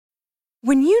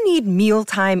When you need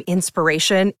mealtime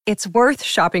inspiration, it's worth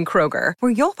shopping Kroger,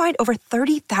 where you'll find over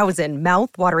 30,000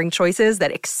 mouth-watering choices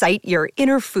that excite your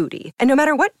inner foodie. And no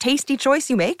matter what tasty choice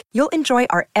you make, you'll enjoy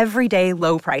our everyday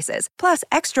low prices, plus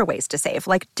extra ways to save,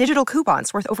 like digital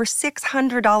coupons worth over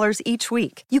 $600 each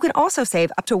week. You can also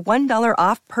save up to $1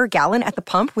 off per gallon at the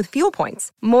pump with fuel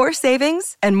points. More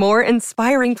savings and more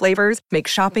inspiring flavors make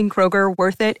shopping Kroger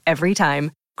worth it every time.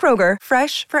 Kroger,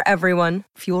 fresh for everyone.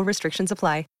 Fuel restrictions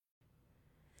apply.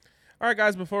 All right,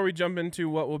 guys, before we jump into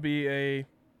what will be a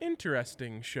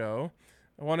interesting show,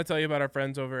 I want to tell you about our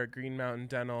friends over at Green Mountain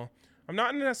Dental. I'm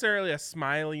not in necessarily a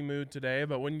smiley mood today,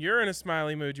 but when you're in a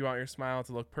smiley mood, you want your smile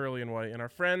to look pearly and white. And our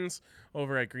friends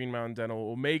over at Green Mountain Dental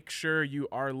will make sure you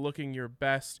are looking your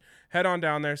best. Head on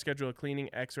down there, schedule a cleaning,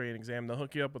 x-ray, and exam. They'll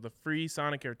hook you up with a free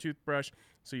Sonicare toothbrush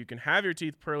so you can have your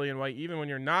teeth pearly and white even when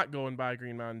you're not going by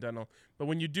Green Mountain Dental. But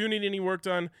when you do need any work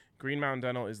done, Green Mountain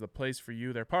Dental is the place for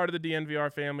you. They're part of the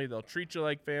DNVR family. They'll treat you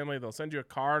like family. They'll send you a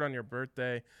card on your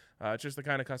birthday. It's just the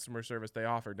kind of customer service they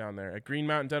offer down there at Green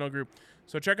Mountain Dental Group.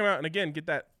 So check them out. And again, get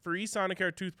that free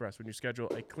Sonicare toothbrush when you schedule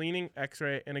a cleaning,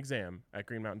 x-ray, and exam at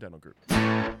Green Mountain Dental Group.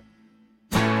 Number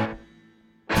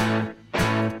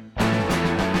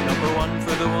one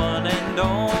for the one and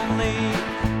only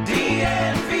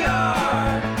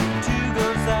DNVR. Two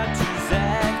goes out to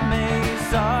Zach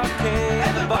Mace, Arcade,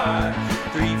 and the bar.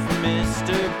 Three for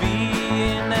Mr. B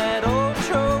in that old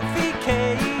trophy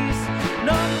case.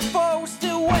 Number four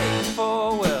still waiting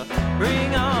for, well,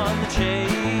 bring on the chase.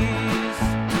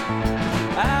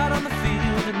 Out on the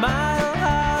field at Mile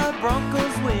High,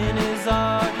 Broncos win is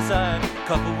our desire.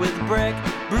 Coupled with a break,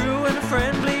 brew and a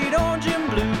friend, bleed orange and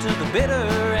blue to the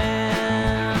bitter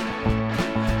end.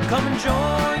 Come and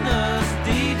join us,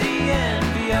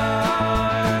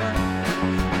 DNVR.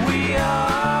 We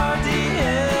are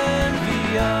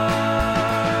DNVR.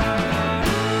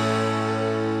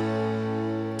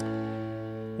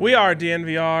 We are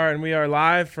DNVR, and we are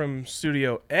live from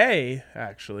Studio A,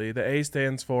 actually. The A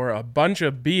stands for a bunch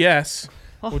of BS,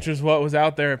 which is what was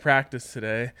out there at practice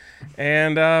today.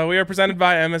 And we are presented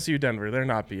by MSU Denver. They're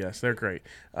not BS. They're great.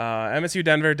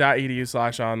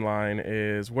 msudenver.edu/online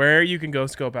is where you can go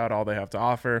scope out all they have to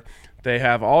offer. They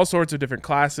have all sorts of different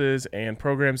classes and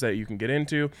programs that you can get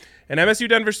into. And MSU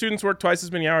Denver students work twice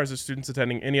as many hours as students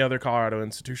attending any other Colorado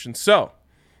institution. So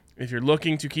if you're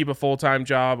looking to keep a full-time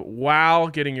job while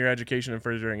getting your education and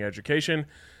furthering education,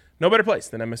 no better place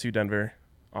than MSU Denver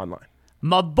Online.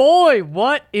 My boy,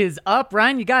 what is up,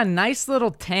 Ryan? You got a nice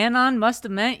little tan on. Must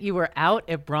have meant you were out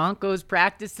at Broncos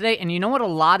practice today. And you know what a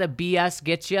lot of BS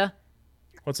gets you?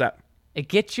 What's that? It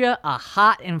gets you a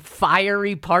hot and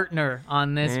fiery partner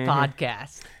on this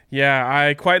podcast. Yeah,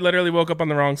 I quite literally woke up on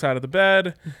the wrong side of the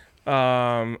bed.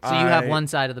 So you have one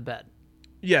side of the bed.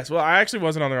 Yes, well, I actually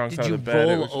wasn't on the wrong side of the bed.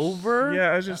 Did you roll over? Yeah,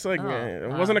 I was just like, it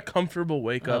wasn't a comfortable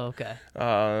wake up. Oh, okay.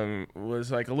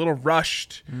 Was like a little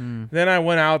rushed. Then I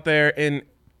went out there, and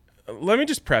let me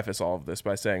just preface all of this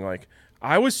by saying, like,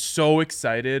 I was so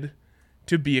excited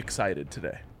to be excited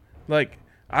today. Like,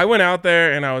 I went out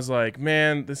there, and I was like,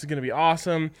 man, this is going to be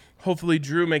awesome. Hopefully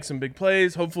Drew makes some big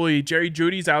plays. Hopefully Jerry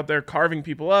Judy's out there carving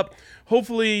people up.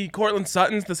 Hopefully Cortland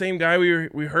Sutton's the same guy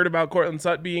we heard about Cortland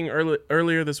Sutton being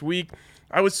earlier this week.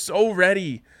 I was so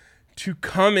ready to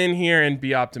come in here and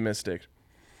be optimistic.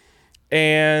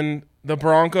 And the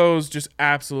Broncos just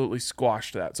absolutely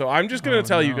squashed that. So I'm just going to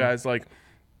tell you guys, like,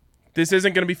 this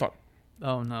isn't going to be fun.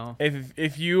 Oh, no.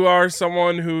 If you are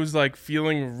someone who's, like,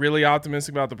 feeling really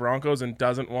optimistic about the Broncos and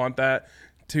doesn't want that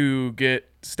to get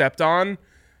stepped on,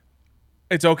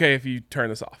 it's okay if you turn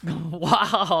this off.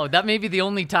 Wow. That may be the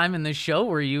only time in this show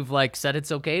where you've, like, said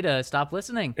it's okay to stop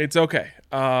listening. It's okay.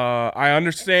 I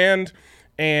understand.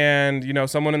 And, you know,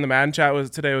 someone in the Madden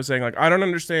chat today was saying, like, I don't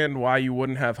understand why you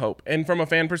wouldn't have hope. And from a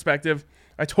fan perspective,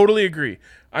 I totally agree.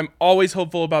 I'm always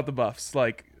hopeful about the Buffs.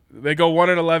 Like, they go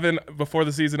 1-11. Before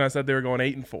the season, I said they were going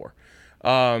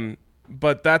 8-4.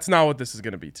 But that's not what this is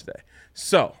going to be today.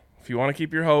 So if you want to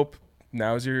keep your hope,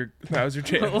 now's your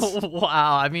chance.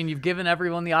 Wow. I mean, you've given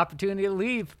everyone the opportunity to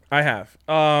leave. I have.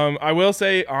 I will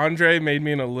say Andre made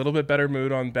me in a little bit better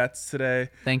mood on bets today.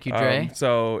 Thank you, Dre.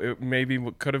 So it maybe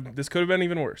this could have been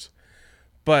even worse.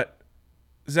 But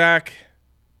Zach,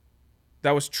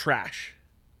 that was trash.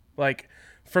 Like,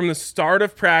 from the start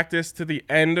of practice to the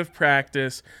end of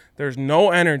practice, there's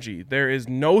no energy. There is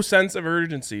no sense of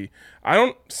urgency. I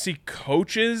don't see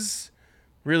coaches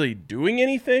really doing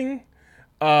anything.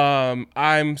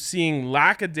 I'm seeing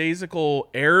lackadaisical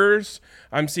errors.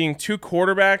 I'm seeing two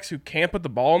quarterbacks who can't put the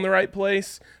ball in the right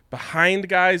place behind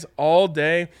guys all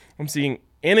day. I'm seeing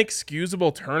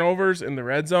inexcusable turnovers in the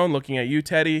red zone, looking at you,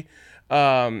 Teddy.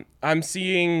 I'm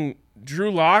seeing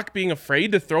Drew Lock being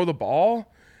afraid to throw the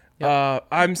ball. Yep.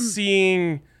 I'm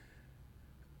seeing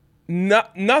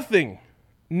nothing.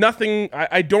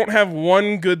 I don't have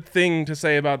one good thing to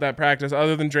say about that practice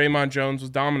other than Draymond Jones was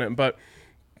dominant, but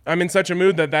I'm in such a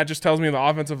mood that just tells me the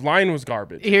offensive line was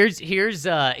garbage. Here's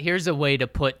a way to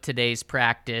put today's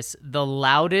practice. The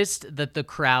loudest that the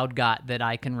crowd got that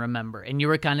I can remember, and you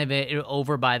were kind of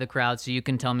over by the crowd, so you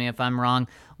can tell me if I'm wrong,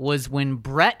 was when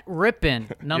Brett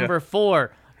Rippon, number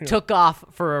 4, took off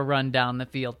for a run down the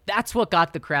field. That's what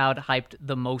got the crowd hyped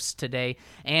the most today.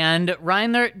 And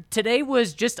Ryan, today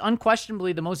was just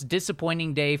unquestionably the most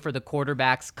disappointing day for the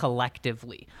quarterbacks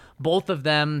collectively. Both of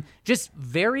them just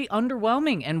very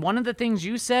underwhelming. And one of the things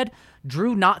you said,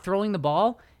 Drew not throwing the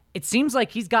ball, it seems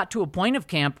like he's got to a point of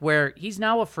camp where he's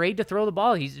now afraid to throw the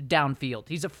ball. He's downfield.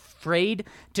 He's afraid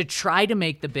to try to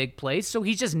make the big plays, so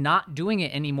he's just not doing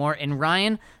it anymore. And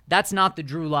Ryan, that's not the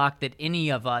Drew Lock that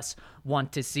any of us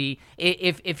want to see.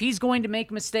 If he's going to make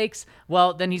mistakes,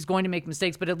 well, then he's going to make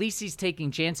mistakes, but at least he's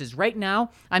taking chances. Right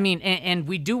now, I mean, and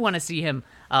we do want to see him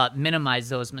minimize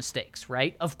those mistakes,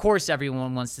 right? Of course,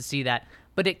 everyone wants to see that,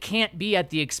 but it can't be at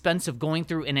the expense of going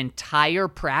through an entire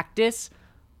practice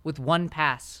with one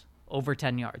pass over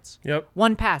 10 yards. Yep.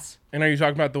 One pass. And are you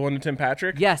talking about the one to Tim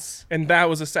Patrick? Yes. And that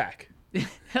was a sack.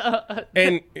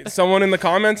 And someone in the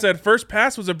comments said first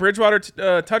pass was a Bridgewater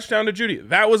touchdown to Judy.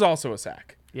 That was also a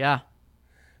sack. Yeah.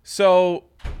 So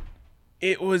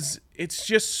it's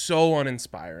just so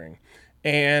uninspiring.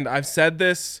 And I've said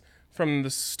this from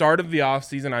the start of the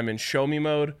offseason. I'm in show me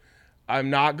mode. I'm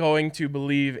not going to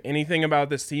believe anything about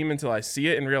this team until I see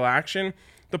it in real action.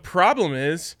 The problem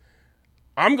is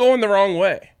I'm going the wrong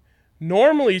way.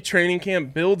 Normally, training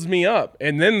camp builds me up,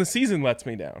 and then the season lets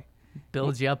me down.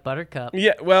 Builds you up, Buttercup.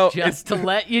 Yeah, well. Just to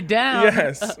let you down.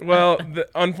 Yes. Well,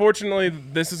 unfortunately,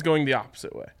 this is going the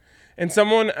opposite way. And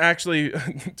someone actually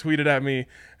tweeted at me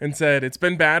and said, it's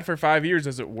been bad for 5 years.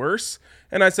 Is it worse?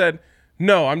 And I said,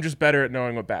 no, I'm just better at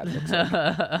knowing what bad looks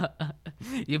like.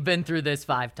 You've been through this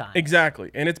 5 times.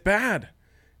 Exactly. And it's bad.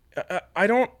 I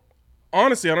don't know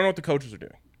what the coaches are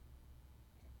doing.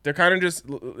 They're kind of just,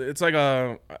 it's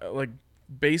like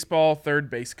baseball third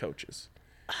base coaches.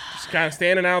 Just kind of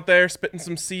standing out there, spitting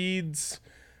some seeds,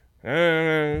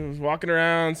 walking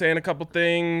around, saying a couple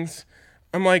things.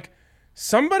 I'm like,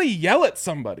 somebody yell at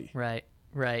somebody. Right.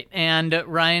 And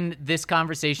Ryan, this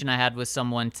conversation I had with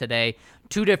someone today,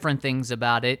 2 different things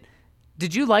about it.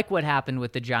 Did you like what happened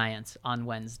with the Giants on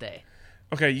Wednesday?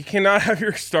 Okay, you cannot have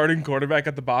your starting quarterback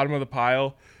at the bottom of the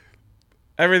pile.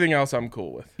 Everything else I'm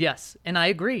cool with. Yes, and I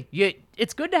agree.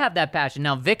 It's good to have that passion.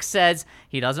 Now, Vic says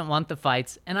he doesn't want the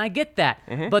fights, and I get that.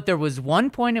 Mm-hmm. But there was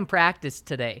one point in practice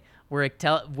today where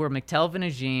McTelvin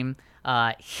Agim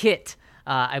hit,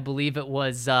 I believe it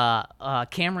was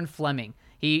Cameron Fleming.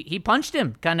 He punched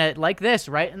him kind of like this,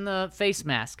 right in the face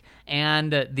mask.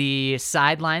 And the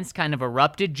sidelines kind of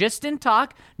erupted just in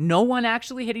talk. No one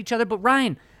actually hit each other. But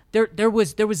Ryan, there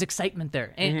was excitement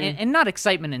there, and not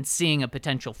excitement in seeing a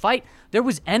potential fight. There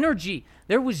was energy,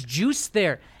 there was juice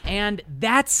there, and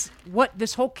that's what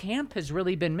this whole camp has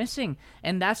really been missing.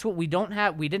 And that's what we didn't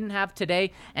have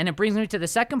today. And it brings me to the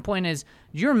second point: is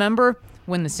do you remember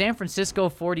when the San Francisco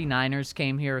 49ers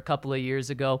came here a couple of years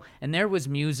ago, and there was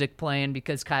music playing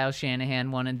because Kyle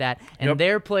Shanahan wanted that, and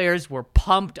their players were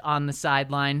pumped on the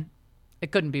sideline?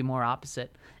 It couldn't be more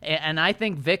opposite. And I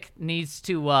think Vic needs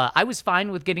to I was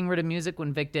fine with getting rid of music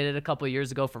when Vic did it a couple of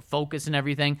years ago for focus and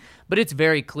everything, but it's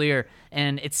very clear,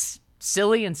 and it's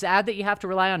silly and sad that you have to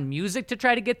rely on music to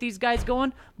try to get these guys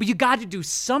going, but you got to do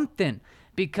something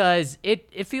because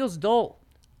it feels dull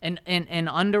and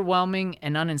underwhelming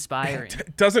and uninspiring.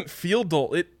 It doesn't feel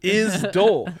dull. It is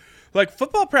dull. Like,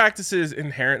 football practices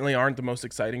inherently aren't the most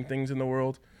exciting things in the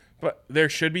world, but there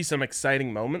should be some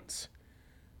exciting moments.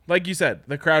 Like you said,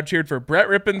 the crowd cheered for Brett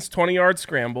Rippon's 20-yard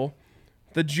scramble,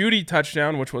 the Judy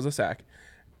touchdown, which was a sack,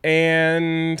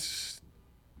 and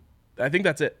I think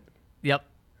that's it. Yep.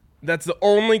 That's the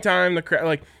only time the crowd,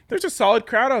 like, there's a solid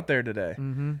crowd out there today.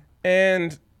 Mm-hmm.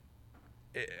 And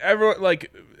everyone,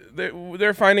 like,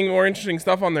 they're finding more interesting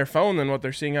stuff on their phone than what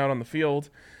they're seeing out on the field.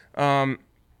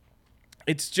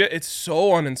 It's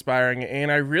so uninspiring,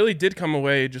 and I really did come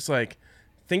away just, like,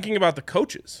 thinking about the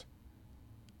coaches.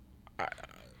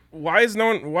 Why is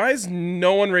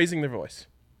no one raising their voice?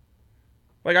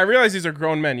 Like, I realize these are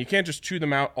grown men. You can't just chew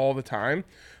them out all the time.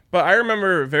 But I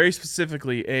remember very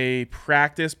specifically a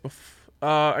practice,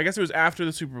 I guess it was after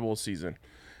the Super Bowl season.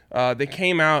 They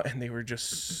came out and they were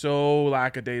just so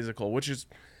lackadaisical, which is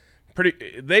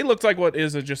they looked like what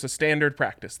is just a standard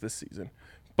practice this season.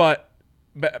 But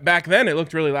back then it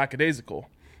looked really lackadaisical.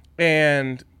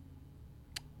 And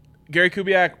Gary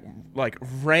Kubiak like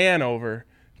ran over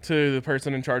to the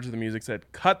person in charge of the music,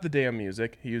 said, "Cut the damn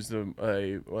music." He used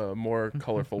a more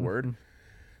colorful word.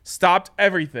 Stopped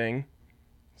everything,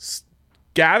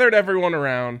 gathered everyone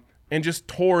around, and just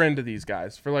tore into these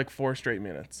guys for like 4 straight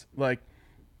minutes. Like,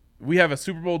 we have a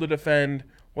Super Bowl to defend.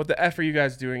 What the F are you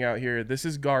guys doing out here? This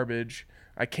is garbage.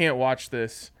 I can't watch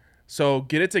this. So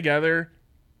get it together,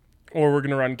 or we're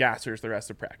going to run gassers the rest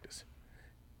of practice.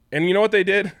 And you know what they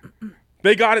did?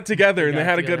 They got it together, and they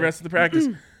had a good rest of the practice.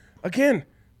 Again,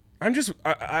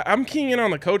 I'm keying in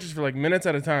on the coaches for like minutes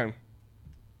at a time.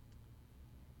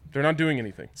 They're not doing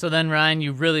anything. So then, Ryan,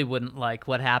 you really wouldn't like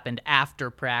what happened after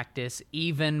practice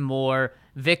even more.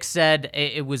 Vic said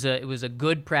it was a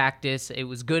good practice. It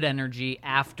was good energy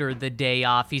after the day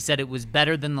off. He said it was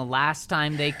better than the last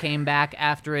time they came back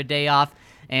after a day off.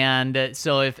 And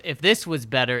so if this was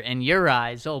better in your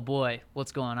eyes, oh boy,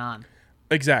 what's going on?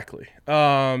 Exactly.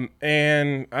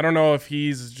 And I don't know if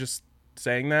he's just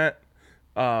saying that.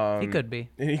 He could be.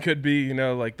 He could be. You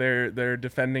know, like they're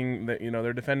defending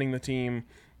they're defending the team.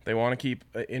 They want to keep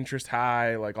interest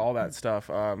high, like all that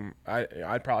stuff.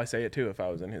 I'd probably say it too if I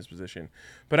was in his position.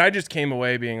 But I just came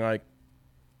away being like,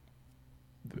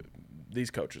 these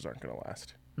coaches aren't going to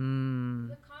last. The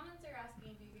comments are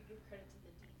asking if you could give credit to the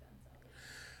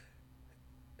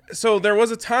defense. So there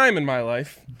was a time in my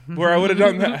life where I would have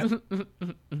done that.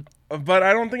 But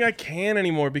I don't think I can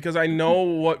anymore because I know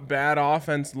what bad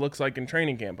offense looks like in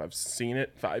training camp. I've seen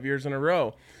it 5 years in a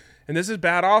row. And this is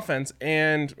bad offense.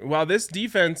 And while this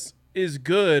defense is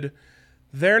good,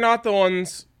 they're not the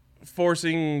ones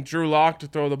forcing Drew Lock to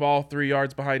throw the ball 3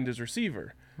 yards behind his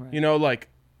receiver. Right. You know, like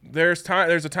there's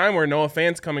a time where Noah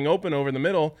Fant's coming open over the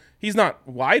middle. He's not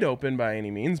wide open by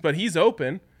any means, but he's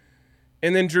open.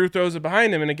 And then Drew throws it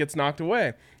behind him and it gets knocked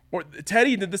away. Or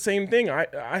Teddy did the same thing.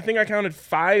 I think I counted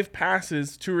 5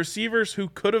 passes to receivers who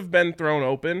could have been thrown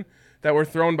open that were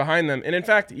thrown behind them. And in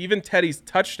fact, even Teddy's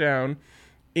touchdown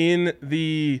in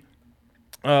the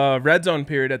red zone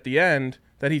period at the end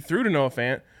that he threw to Noah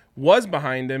Fant was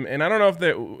behind him. And I don't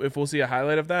know if we'll see a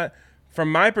highlight of that.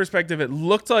 From my perspective, it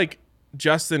looked like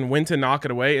Justin went to knock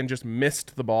it away and just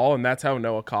missed the ball, and that's how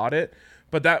Noah caught it.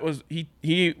 But that was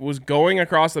he was going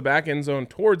across the back end zone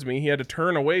towards me. He had to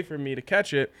turn away from me to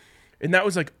catch it. And that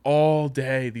was like all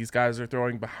day these guys are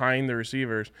throwing behind the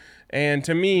receivers. And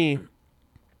to me,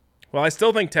 well, I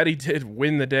still think Teddy did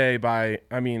win the day by,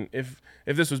 I mean, if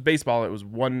this was baseball, it was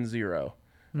 1-0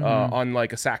 on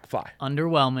like a sack fly.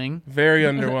 Underwhelming. Very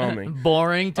underwhelming.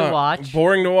 Boring to watch.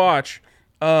 Boring to watch.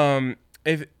 And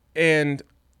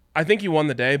I think he won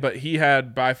the day, but he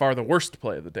had by far the worst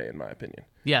play of the day, in my opinion.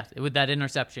 Yeah, with that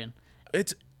interception.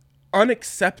 It's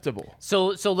unacceptable.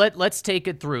 So let's take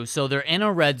it through. So they're in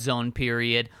a red zone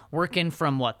period, working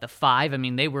from the 5. I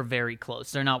mean, they were very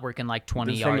close. They're not working like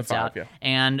 20 yards from the 5, out. yeah.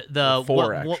 And the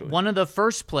 4 actually. One of the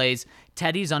first plays,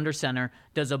 Teddy's under center,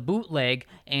 does a bootleg,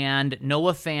 and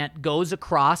Noah Fant goes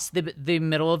across the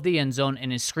middle of the end zone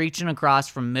and is screeching across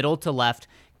from middle to left.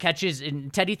 Catches,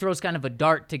 and Teddy throws kind of a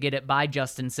dart to get it by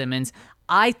Justin Simmons.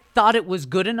 I thought it was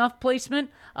good enough placement,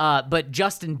 but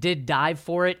Justin did dive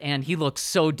for it, and he looked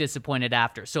so disappointed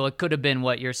after. So it could have been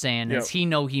what you're saying, is he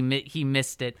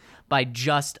missed it by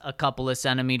just a couple of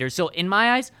centimeters. So in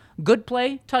my eyes, good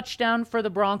play, touchdown for the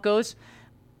Broncos.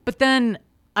 But then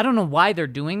I don't know why they're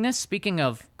doing this. Speaking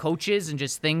of coaches and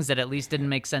just things that at least didn't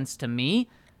make sense to me,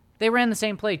 they ran the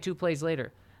same play 2 plays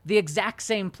later. The exact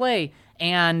same play,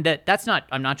 and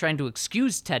I'm not trying to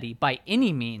excuse Teddy by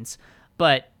any means,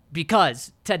 but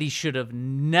because Teddy should have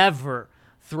never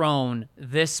thrown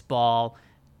this ball.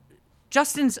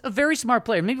 Justin's a very smart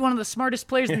player, maybe one of the smartest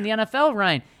players in the NFL,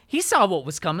 Ryan. He saw what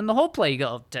was coming the whole play. You go,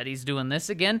 oh, Teddy's doing this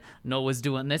again. Noah's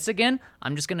doing this again.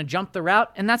 I'm just going to jump the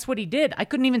route. And that's what he did. I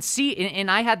couldn't even see,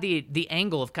 and I had the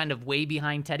angle of kind of way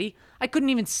behind Teddy. I couldn't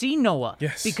even see Noah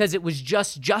because it was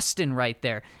just Justin right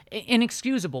there.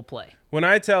 Inexcusable play. When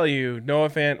I tell you Noah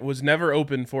Fant was never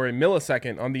open for a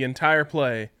millisecond on the entire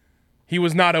play, he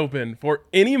was not open for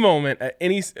any moment at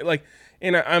any, like,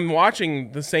 and I'm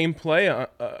watching the same play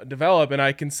develop, and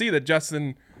I can see that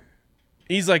Justin,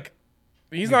 he's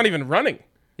not even running.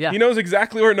 Yeah. He knows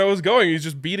exactly where Noah's going. He's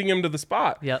just beating him to the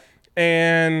spot. Yep.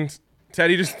 And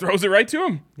Teddy just throws it right to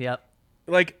him. Yep.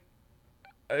 Like,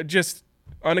 just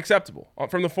unacceptable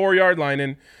from the 4-yard line.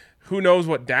 And who knows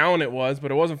what down it was,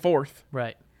 but it wasn't 4th.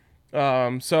 Right.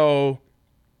 So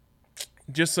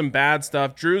just some bad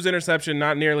stuff. Drew's interception,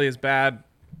 not nearly as bad.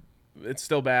 It's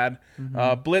still bad.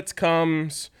 Mm-hmm. Blitz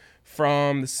comes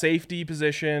from the safety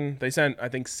position. They sent, I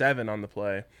think, 7 on the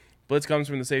play. Blitz comes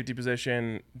from the safety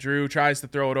position. Drew tries to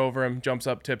throw it over him, jumps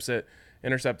up, tips it,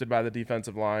 intercepted by the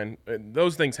defensive line.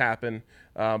 Those things happen,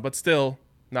 but still,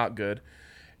 Not good.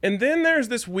 And then there's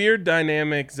this weird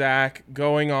dynamic, Zach,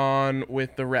 going on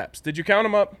with the reps. Did you count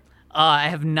them up? I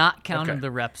have not counted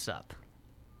the reps up.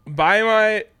 By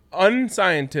my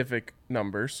unscientific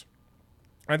numbers,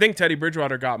 I think Teddy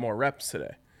Bridgewater got more reps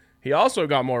today. He also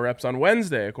got more reps on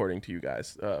Wednesday, according to you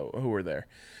guys who were there.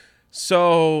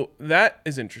 So that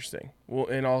is interesting. Well,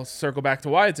 and I'll circle back to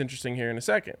why it's interesting here in a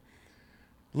second.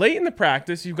 Late in the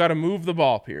practice, you've got to move the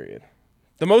ball, period.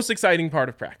 The most exciting part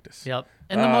of practice. Yep.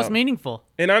 And the most meaningful.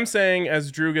 And I'm saying,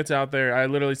 as Drew gets out there, I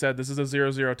literally said, this is a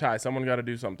 0-0 tie. Someone got to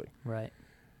do something. Right.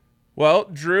 Well,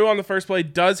 Drew on the first play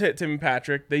does hit Tim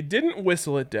Patrick. They didn't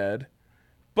whistle it dead,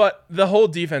 but the whole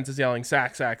defense is yelling,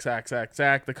 sack, sack, sack, sack,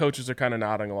 sack. The coaches are kind of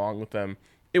nodding along with them.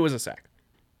 It was a sack,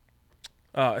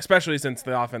 especially since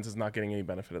the offense is not getting any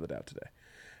benefit of the doubt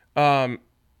today.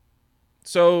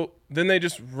 So then they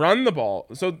just run the ball.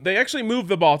 So they actually move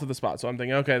the ball to the spot. So I'm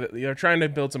thinking, okay, they're trying to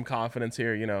build some confidence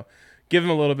here, give them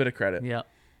a little bit of credit. Yep.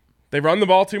 They run the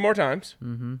ball 2 more times.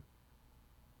 Mm-hmm.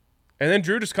 And then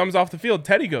Drew just comes off the field.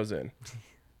 Teddy goes in.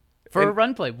 For a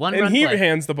run play. One run play. And he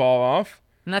hands the ball off.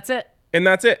 And that's it. And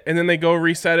then they go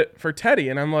reset it for Teddy.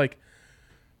 And I'm like,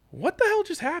 what the hell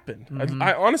just happened? Mm-hmm.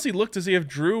 I honestly looked to see if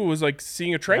Drew was like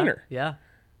seeing a trainer. Yeah.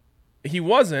 He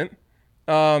wasn't.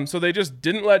 So they just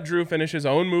didn't let Drew finish his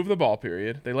own move the ball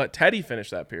period. They let Teddy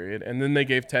finish that period. And then they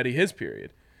gave Teddy his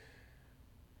period.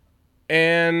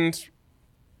 And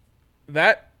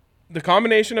the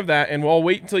combination of that, and we'll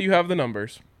wait until you have the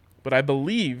numbers, but I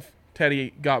believe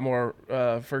Teddy got more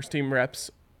first team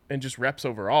reps and just reps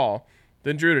overall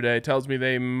than Drew today, tells me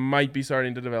they might be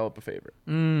starting to develop a favorite.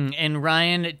 And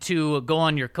Ryan, to go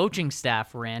on your coaching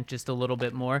staff rant just a little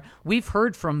bit more, we've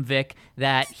heard from Vic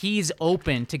that he's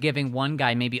open to giving one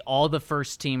guy maybe all the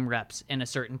first team reps in a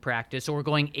certain practice, or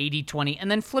going 80-20 and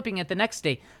then flipping it the next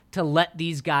day to let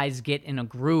these guys get in a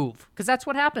groove. Because that's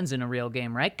what happens in a real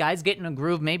game, right? Guys get in a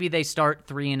groove. Maybe they start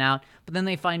 3 and out, but then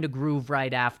they find a groove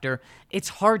right after. It's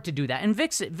hard to do that. And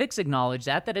Vic's acknowledged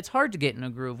that it's hard to get in a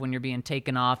groove when you're being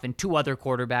taken off and 2 other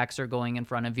quarterbacks are going in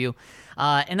front of you.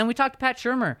 And then we talked to Pat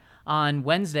Shurmur on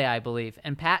Wednesday, I believe.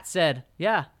 And Pat said,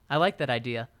 yeah, I like that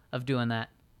idea of doing that.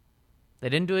 They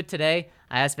didn't do it today.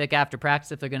 I asked Vic after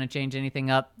practice if they're going to change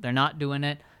anything up. They're not doing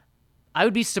it. I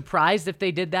would be surprised if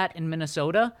they did that in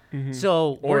Minnesota. Mm-hmm.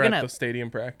 So we're gonna at the stadium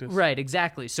practice, right?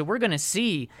 Exactly. So we're gonna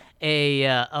see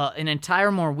an entire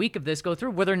more week of this go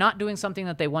through where they're not doing something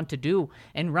that they want to do.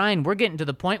 And Ryan, we're getting to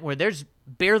the point where there's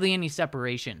barely any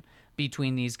separation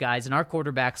between these guys, and our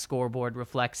quarterback scoreboard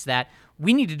reflects that.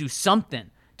 We need to do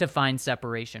something to find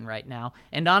separation right now.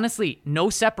 And honestly, no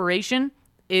separation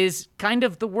is kind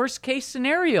of the worst case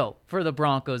scenario for the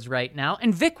Broncos right now.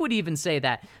 And Vic would even say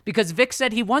that, because Vic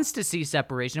said he wants to see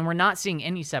separation, and we're not seeing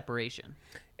any separation.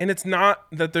 And it's not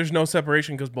that there's no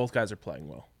separation because both guys are playing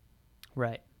well.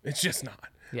 Right. It's just not.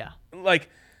 Yeah. Like,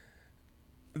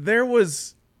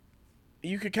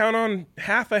 you could count on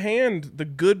half a hand the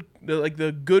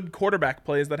good quarterback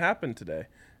plays that happened today.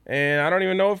 And I don't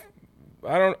even know if,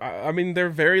 they're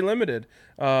very limited.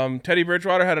 Teddy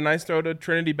Bridgewater had a nice throw to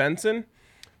Trinity Benson.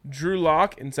 Drew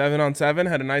Lock in 7-on-7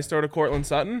 had a nice throw to Cortland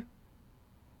Sutton.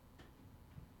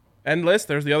 End list.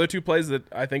 There's the other 2 plays that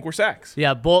I think were sacks.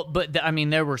 Yeah, but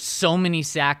there were so many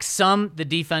sacks. Some, the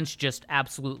defense just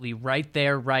absolutely right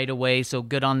there, right away, so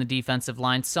good on the defensive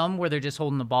line. Some where they're just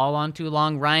holding the ball on too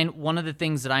long. Ryan, one of the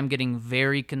things that I'm getting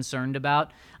very concerned about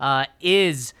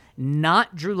is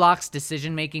not Drew Lock's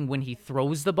decision-making when he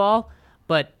throws the ball,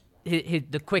 but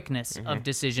the quickness of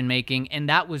decision-making, and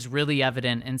that was really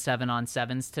evident in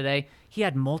 7-on-7s today. He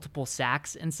had multiple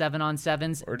sacks in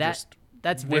 7-on-7s.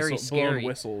 That's very scary. Blown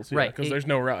whistles, right? Because there's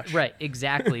no rush. Right,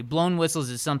 exactly. Blown whistles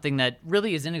is something that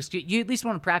really is inexcusable. You at least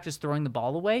want to practice throwing the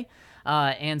ball away,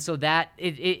 and so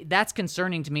that's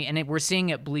concerning to me. And we're seeing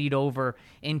it bleed over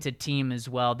into team as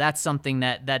well. That's something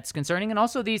that's concerning. And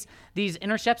also these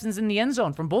interceptions in the end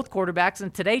zone from both quarterbacks,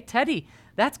 and today Teddy,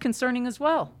 that's concerning as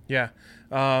well. Yeah,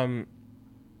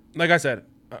 like I said,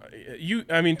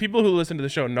 people who listen to the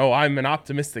show know I'm an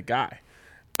optimistic guy.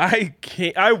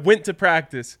 I went to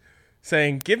practice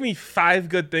saying, give me 5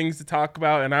 good things to talk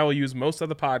about, and I will use most of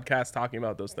the podcast talking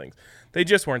about those things. They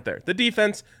just weren't there. The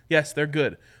defense, yes, they're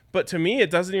good. But to me,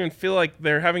 it doesn't even feel like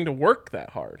they're having to work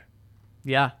that hard.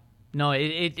 Yeah. No,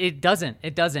 it doesn't.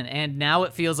 It doesn't. And now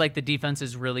it feels like the defense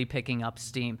is really picking up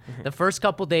steam. Mm-hmm. The first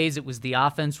couple days, it was the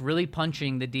offense really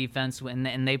punching the defense,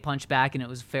 and they punched back, and it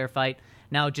was a fair fight.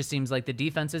 Now it just seems like the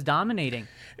defense is dominating.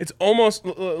 It's almost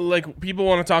like people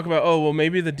want to talk about,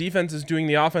 maybe the defense is doing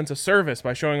the offense a service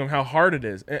by showing them how hard it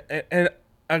is. And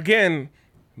again,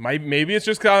 maybe it's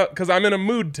just because I'm in a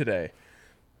mood today.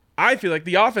 I feel like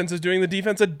the offense is doing the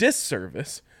defense a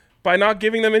disservice by not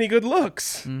giving them any good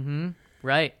looks. Mm-hmm.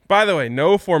 Right. By the way,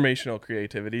 no formational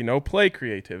creativity, no play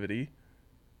creativity.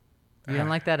 You didn't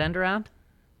like that end around?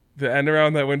 The end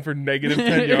around that went for negative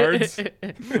 10 yards.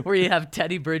 Where you have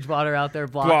Teddy Bridgewater out there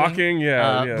blocking.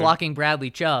 Yeah. Blocking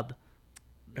Bradley Chubb.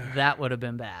 That would have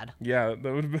been bad. Yeah,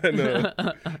 that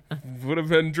would have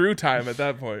been Drew time at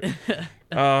that point.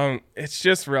 It's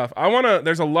just rough.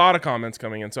 There's a lot of comments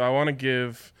coming in, so I want to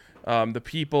give the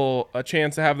people a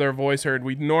chance to have their voice heard.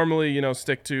 We normally,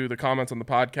 stick to the comments on the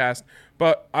podcast,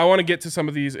 but I want to get to some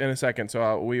of these in a second.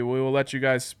 So we will let you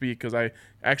guys speak because I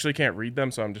actually can't read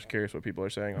them. So I'm just curious what people are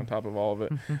saying on top of all of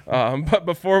it. But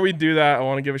before we do that, I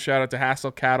want to give a shout out to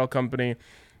Hassel Cattle Company.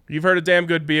 You've heard of damn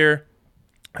good beer.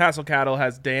 Hassel Cattle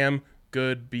has damn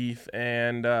good beef.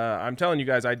 And I'm telling you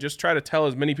guys, I just try to tell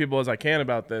as many people as I can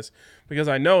about this because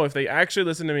I know if they actually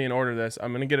listen to me and order this,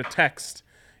 I'm going to get a text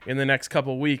in the next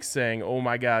couple weeks saying, oh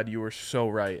my God, you were so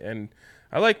right. And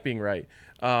I like being right.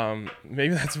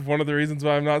 Maybe that's one of the reasons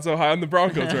why I'm not so high on the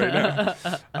Broncos right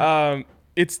now.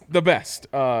 It's the best.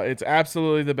 It's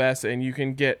absolutely the best. And you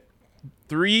can get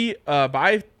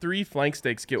buy 3 flank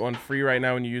steaks, get 1 free right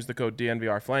now when you use the code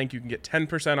DNVR Flank. You can get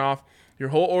 10% off your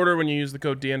whole order when you use the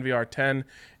code DNVR10.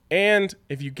 And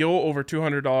if you go over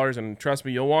 $200, and trust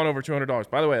me, you'll want over $200.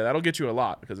 By the way, that'll get you a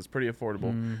lot because it's pretty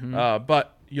affordable. Mm-hmm.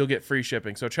 But you'll get free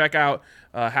shipping. So check out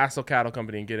Hassel Cattle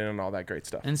Company and get in on all that great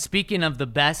stuff. And speaking of the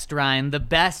best, Ryan, the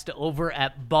best over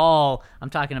at Ball. I'm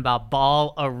talking about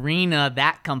Ball Arena,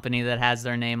 that company that has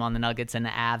their name on the Nuggets and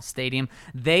the Avs Stadium.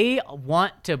 They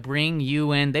want to bring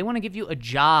you in. They want to give you a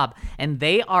job, and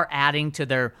they are adding to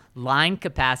their line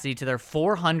capacity to their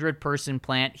 400-person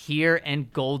plant here in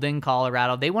Golden,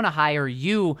 Colorado. They want to hire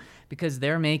you because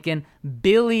they're making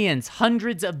billions,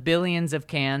 hundreds of billions of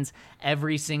cans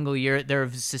every single year. They're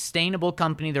a sustainable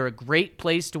company. They're a great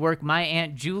place to work. My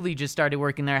Aunt Julie just started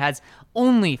working there, has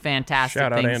only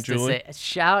fantastic things to say.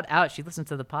 Shout out. She listens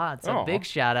to the pod, so big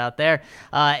shout out there.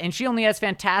 And she only has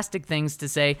fantastic things to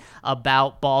say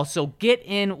about Ball. So get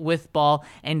in with Ball,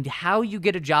 and how you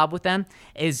get a job with them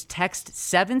is text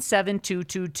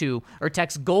 77222 or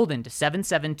text Golden to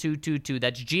 77222.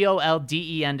 That's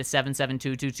GOLDEN to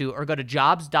 77222, or go to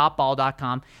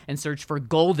jobs.ball.com and search for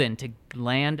Golden to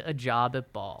land a job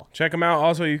at Ball. Check them out.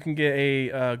 Also, you can get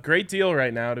a great deal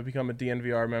right now to become a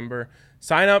DNVR member.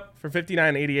 Sign up for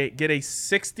 $59.88. Get a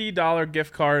 $60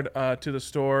 gift card to the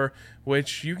store,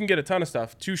 which you can get a ton of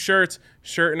stuff. 2 shirts,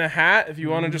 shirt and a hat if you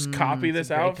want to just copy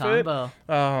this outfit.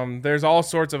 There's all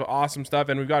sorts of awesome stuff,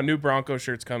 and we've got new Broncos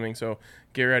shirts coming, so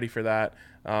get ready for that.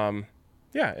 And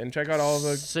check out all of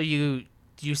the... So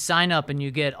you sign up and you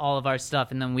get all of our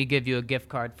stuff, and then we give you a gift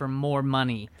card for more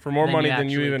money. For more money than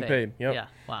you even paid. Yep. Yeah,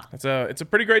 wow. It's a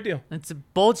pretty great deal. It's a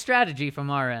bold strategy from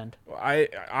our end.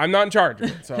 I'm not in charge of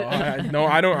it, so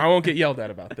I won't get yelled at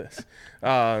about this.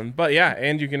 But yeah,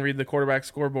 and you can read the quarterback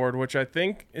scoreboard, which I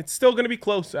think it's still going to be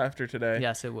close after today.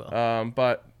 Yes, it will.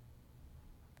 But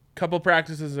couple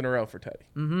practices in a row for Teddy.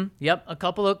 Mm-hmm. Yep, a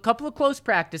couple of close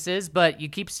practices, but you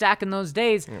keep stacking those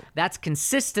days. That's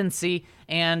consistency,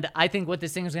 and I think what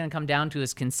this thing is going to come down to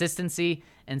is consistency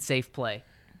and safe play.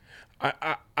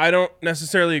 I don't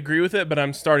necessarily agree with it, but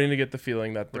I'm starting to get the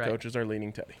feeling that the coaches are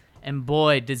leaning Teddy. And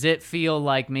boy, does it feel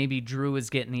like maybe Drew is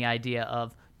getting the idea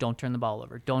of don't turn the ball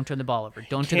over, don't turn the ball over,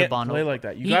 don't turn the ball over. Play like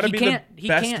that. You got to be the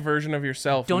best version of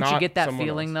yourself. Don't you get that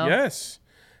feeling else. though? Yes.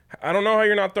 I don't know how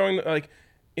you're not throwing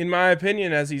in my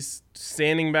opinion, as he's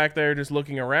standing back there just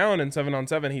looking around in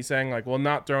 7-on-7, he's saying well,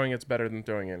 not throwing it's better than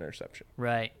throwing an interception.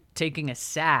 Right. Taking a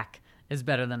sack is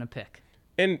better than a pick.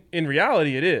 And in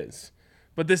reality, it is.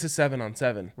 But this is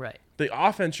 7-on-7. Right. The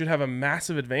offense should have a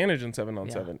massive advantage in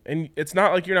 7-on-7. And it's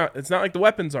not like it's not like the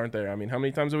weapons aren't there. I mean, how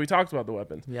many times have we talked about the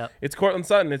weapons? Yep. It's Cortland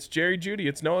Sutton, it's Jerry Jeudy,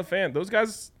 it's Noah Fant. Those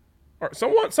guys are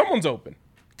someone's open.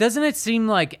 Doesn't it seem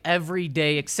like every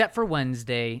day, except for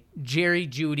Wednesday, Jerry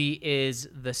Jeudy is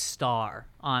the star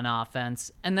on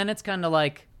offense? And then it's kind of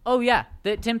like, oh, yeah,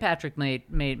 Tim Patrick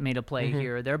made a play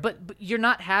here or there. But you're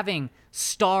not having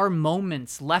star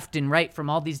moments left and right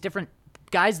from all these different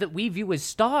guys that we view as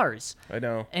stars. I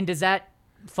know. And does that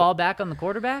fall back on the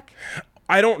quarterback?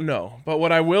 I don't know. But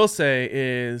what I will say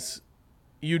is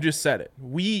you just said it.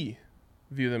 We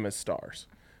view them as stars.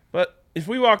 But if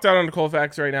we walked out onto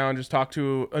Colfax right now and just talked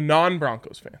to a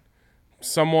non-Broncos fan,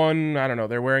 someone, I don't know,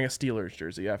 they're wearing a Steelers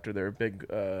jersey after their big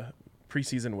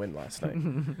preseason win last night,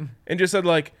 and just said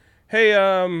hey,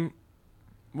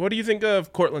 what do you think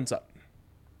of Cortland Sutton?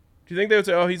 Do you think they would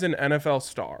say, oh, he's an NFL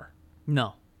star?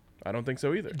 No. I don't think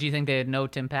so either. Do you think they'd know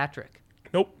Tim Patrick?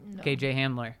 Nope. No. KJ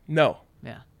Hamler? No.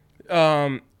 Yeah.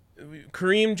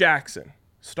 Kareem Jackson,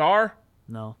 star?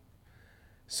 No.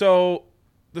 So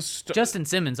Justin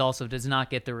Simmons also does not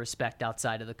get the respect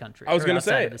outside of the country. I was going to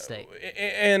outside say, of the state.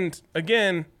 And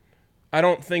again, I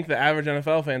don't think the average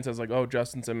NFL fan says like, oh,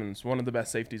 Justin Simmons, one of the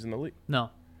best safeties in the league. No.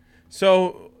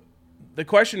 So the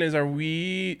question is, are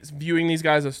we viewing these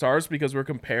guys as stars because we're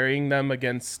comparing them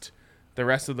against the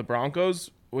rest of the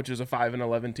Broncos, which is a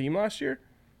 5-11 team last year?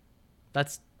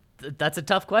 That's a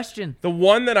tough question. The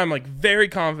one that I'm like very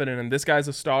confident in, this guy's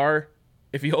a star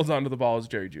if he holds onto the ball, is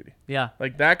Jerry Jeudy. Yeah.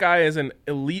 Like that guy is an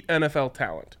elite NFL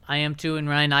talent. I am too, and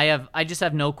Ryan, I just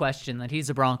have no question that he's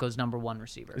the Broncos' #1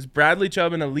 receiver. Is Bradley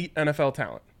Chubb an elite NFL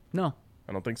talent? No.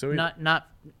 I don't think so either. Not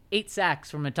 8 sacks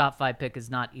from a top 5 pick is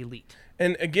not elite.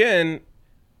 And again,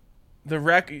 the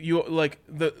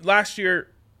last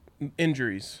year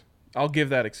injuries, I'll give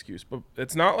that excuse, but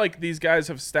it's not like these guys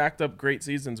have stacked up great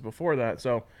seasons before that.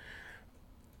 So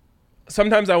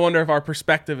sometimes I wonder if our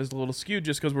perspective is a little skewed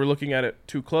just because we're looking at it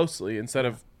too closely instead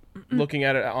of looking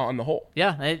at it on the whole.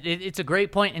 Yeah, it's a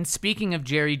great point. And speaking of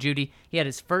Jerry Jeudy, he had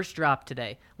his first drop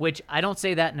today, which I don't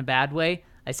say that in a bad way.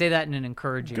 I say that in an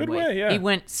encouraging Good way, yeah. He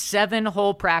went 7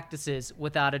 whole practices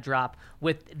without a drop.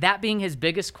 With that being his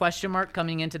biggest question mark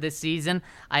coming into this season,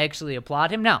 I actually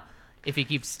applaud him. Now, if he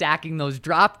keeps stacking those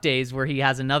drop days where he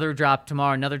has another drop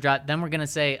tomorrow, another drop, then we're going to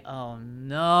say, oh,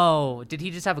 no. Did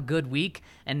he just have a good week?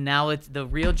 And now it's the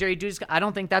real Jerry Jeudy? I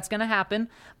don't think that's going to happen.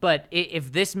 But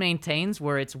if this maintains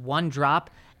where it's 1 drop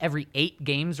every 8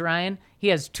 games, Ryan, he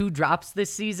has 2 drops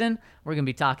this season, we're going to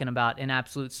be talking about an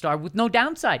absolute star with no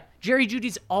downside. Jerry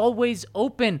Judy's always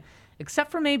open,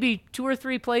 except for maybe 2 or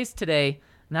 3 plays today.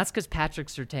 And that's because Patrick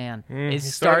Surtain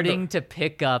is starting to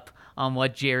pick up on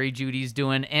what Jerry Judy's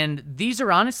doing. And these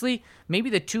are honestly maybe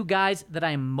the 2 guys that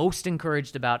I am most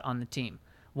encouraged about on the team.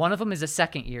 One of them is a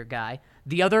second-year guy.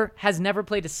 The other has never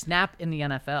played a snap in the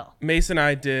NFL. Mason and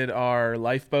I did our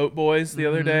Lifeboat Boys the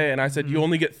other day, and I said, you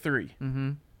only get 3.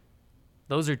 Mm-hmm.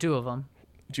 Those are 2 of them.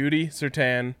 Jeudy,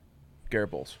 Surtain,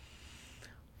 Garrett Bowles.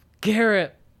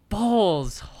 Garrett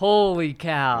Bowles. Holy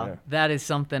cow. Yeah. That is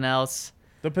something else.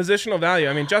 The positional value.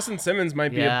 I mean, Justin Simmons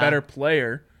might be a better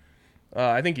player.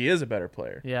 I think he is a better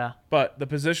player. Yeah. But the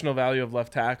positional value of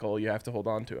left tackle, you have to hold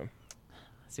on to him.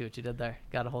 See what you did there.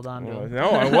 Got to hold on to him. No,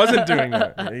 I wasn't doing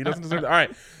that. He doesn't deserve that. All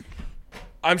right.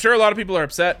 I'm sure a lot of people are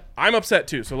upset. I'm upset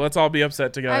too, so let's all be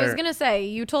upset together. I was going to say,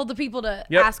 you told the people to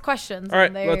ask questions. All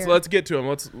right, let's get to them.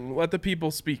 Let's let the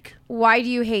people speak. Why do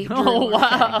you hate Drew? Oh,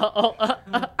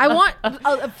 wow. I want,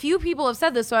 a few people have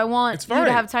said this, so I want you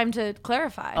to have time to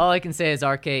clarify. All I can say is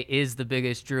RK is the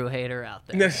biggest Drew hater out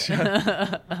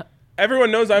there.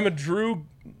 Everyone knows I'm a Drew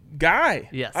guy.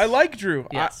 Yes. I like Drew.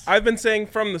 Yes. I've been saying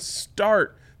from the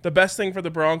start, the best thing for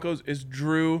the Broncos is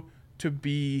Drew to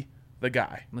be the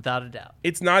guy. Without a doubt.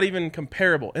 It's not even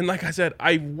comparable. And like I said,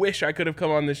 I wish I could have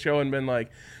come on this show and been like,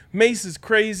 Mace is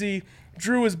crazy.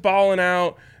 Drew is balling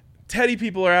out. Teddy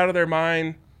people are out of their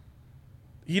mind.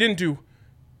 He didn't do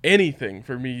anything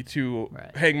for me to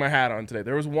hang my hat on today.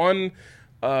 There was one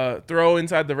throw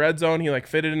inside the red zone. He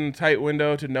fitted in a tight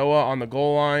window to Noah on the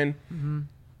goal line. Mm-hmm.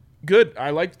 Good.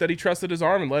 I liked that he trusted his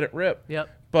arm and let it rip. Yep.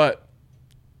 But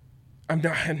I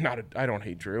don't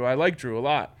hate Drew. I like Drew a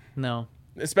lot. No.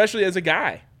 Especially as a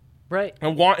guy. Right. I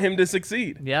want him to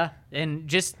succeed. Yeah. And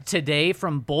just today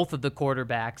from both of the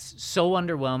quarterbacks, so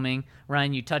underwhelming.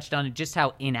 Ryan, you touched on it, just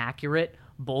how inaccurate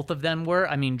both of them were.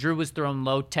 I mean, Drew was thrown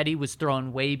low. Teddy was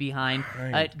thrown way behind.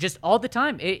 Right. Just all the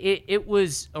time. It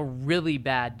was a really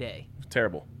bad day.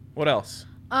 Terrible. What else?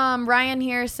 Ryan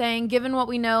here saying, given what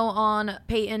we know on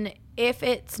Peyton, if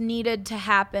it's needed to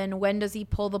happen, when does he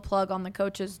pull the plug on the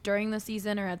coaches, during the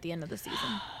season or at the end of the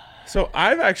season? So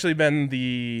I've actually been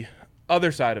the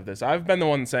other side of this. I've been the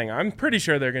one saying I'm pretty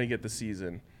sure they're going to get the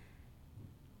season.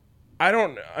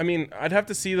 I'd have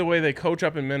to see the way they coach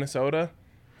up in Minnesota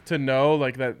to know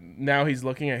that now he's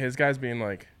looking at his guys being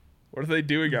like, what are they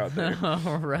doing out there?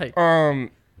 Right.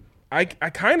 I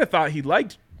kind of thought he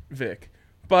liked Vic,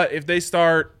 but if they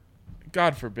start,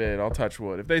 God forbid, I'll touch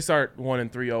wood, if they start 1-3,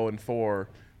 0-4,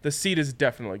 the seat is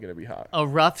definitely going to be hot. A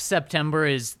rough September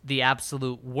is the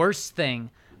absolute worst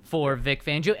thing for Vic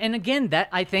Fangio. And again, that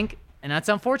I think, and that's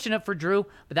unfortunate for Drew,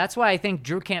 but that's why I think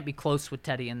Drew can't be close with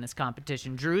Teddy in this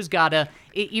competition. Drew's got to,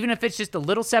 even if it's just a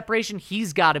little separation,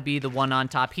 he's got to be the one on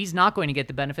top. He's not going to get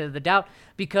the benefit of the doubt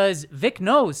because Vic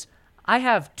knows I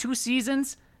have 2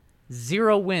 seasons,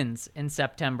 0 wins in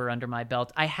September under my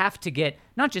belt. I have to get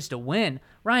not just a win.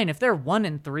 Ryan, if they're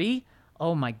 1-3,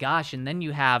 oh my gosh, and then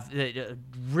you have a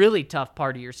really tough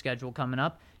part of your schedule coming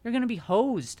up. you're going to be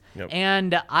hosed. Yep.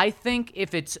 And I think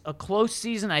if it's a close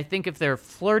season, I think if they're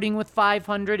flirting with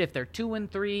 500, if they're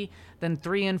 2-3, then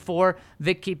 3-4,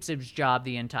 Vic keeps his job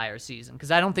the entire season.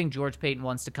 Because I don't think George Paton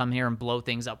wants to come here and blow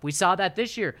things up. We saw that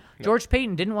this year. George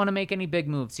Paton didn't want to make any big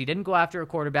moves. He didn't go after a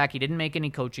quarterback. He didn't make any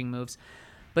coaching moves.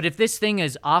 But if this thing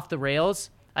is off the rails,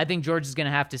 I think George is going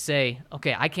to have to say,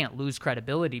 okay, I can't lose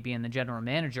credibility being the general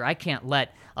manager. I can't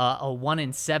let a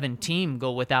 1-7 team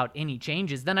go without any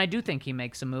changes. Then I do think he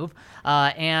makes a move.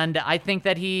 And I think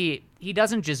that he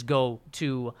doesn't just go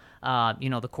to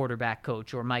the quarterback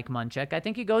coach or Mike Munchak. I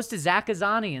think he goes to Zach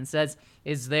Azzani and says,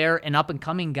 is there an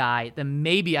up-and-coming guy that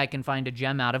maybe I can find a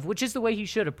gem out of, which is the way he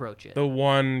should approach it. The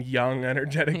one young,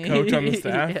 energetic coach on the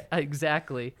staff. Yeah,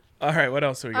 exactly. All right, what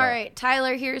else do we got? All right,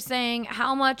 Tyler here saying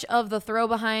how much of the throw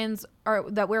behinds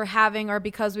that we're having are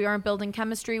because we aren't building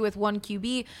chemistry with one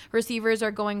QB. Receivers are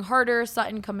going harder,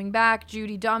 Sutton coming back,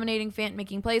 Judy dominating, Fant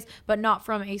making plays, but not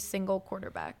from a single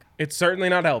quarterback. It's certainly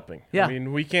not helping. Yeah. I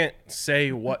mean, we can't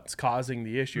say what's causing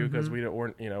the issue because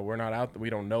we're not out.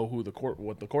 We don't know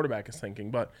what the quarterback is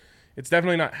thinking, but it's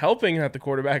definitely not helping that the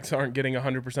quarterbacks aren't getting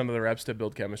 100% of the reps to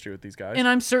build chemistry with these guys. And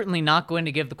I'm certainly not going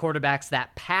to give the quarterbacks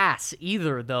that pass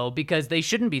either, though, because they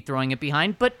shouldn't be throwing it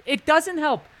behind. But it doesn't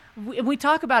help. We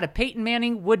talk about it. Peyton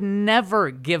Manning would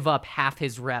never give up half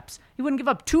his reps. He wouldn't give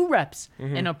up 2 reps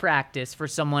in a practice for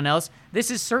someone else.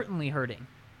 This is certainly hurting.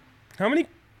 How many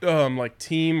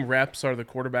team reps are the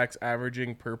quarterbacks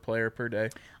averaging per player per day?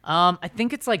 I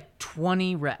think it's like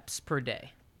 20 reps per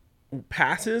day.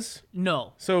 Passes?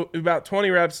 No. So about 20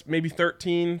 reps, maybe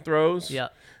 13 throws. Yeah.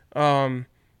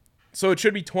 So it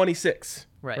should be 26,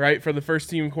 right, for the first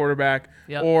team quarterback.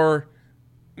 Yep. Or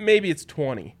maybe it's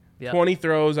 20. Yep. 20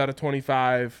 throws out of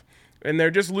 25. And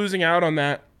they're just losing out on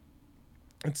that.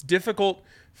 It's difficult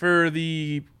for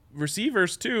the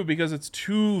receivers, too, because it's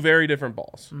 2 very different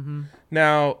balls. Mm-hmm.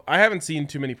 Now, I haven't seen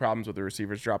too many problems with the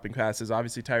receivers dropping passes.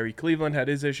 Obviously, Tyree Cleveland had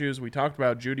his issues. We talked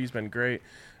about Judy's been great.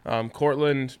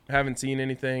 Cortland, haven't seen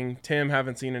anything. Tim,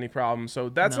 haven't seen any problems. So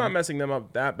that's not messing them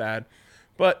up that bad.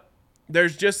 But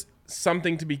there's just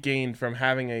something to be gained from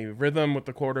having a rhythm with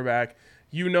the quarterback.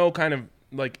 Kind of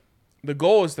like the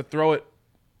goal is to throw it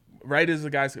right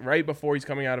before he's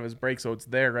coming out of his break, so it's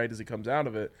there right as he comes out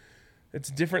of it. It's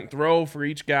a different throw for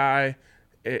each guy.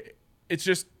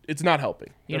 It's not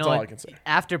helping. That's all I can say.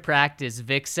 After practice,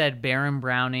 Vic said Baron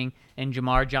Browning and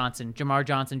Jamar Johnson. Jamar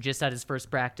Johnson just had his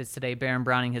first practice today. Baron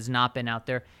Browning has not been out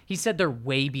there. He said they're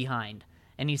way behind.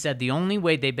 And he said the only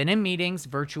way they've been in meetings,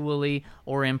 virtually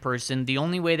or in person, the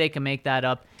only way they can make that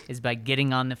up is by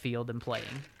getting on the field and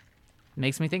playing.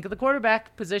 Makes me think of the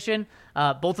quarterback position.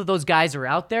 Both of those guys are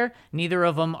out there. Neither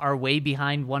of them are way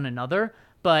behind one another.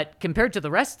 But compared to the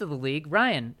rest of the league,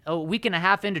 Ryan, a week and a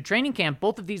half into training camp,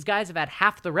 both of these guys have had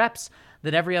half the reps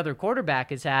that every other quarterback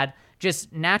has had.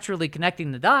 Just naturally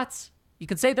connecting the dots, you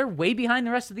can say they're way behind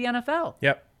the rest of the NFL.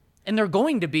 Yep. And they're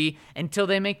going to be until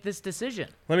they make this decision.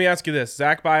 Let me ask you this.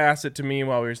 Zach By asked it to me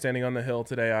while we were standing on the hill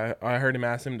today. I heard him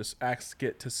ask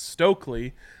it to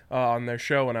Stokely on their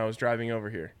show when I was driving over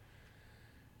here.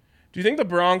 Do you think the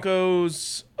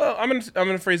Broncos... Well, I'm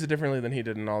gonna phrase it differently than he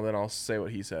did, and then I'll say what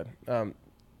he said.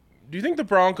 Do you think the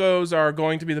Broncos are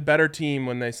going to be the better team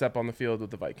when they step on the field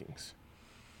with the Vikings?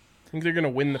 Think they're going to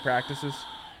win the practices?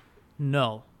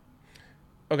 No.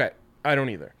 Okay, I don't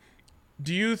either.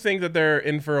 Do you think that they're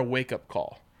in for a wake-up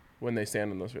when they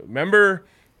stand on those fields? Remember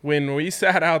when we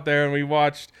sat out there and we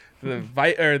watched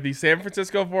the San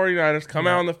Francisco 49ers come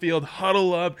out on the field,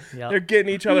 huddle up, they're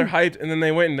getting each other hyped, and then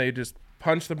they went and they just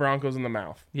punched the Broncos in the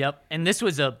mouth. Yep, and this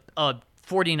was a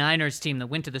 49ers team that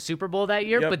went to the Super Bowl that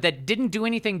year, but that didn't do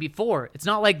anything before. It's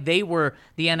not like they were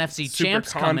the NFC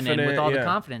champs coming in with all the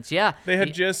confidence. Yeah. They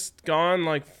had just gone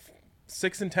like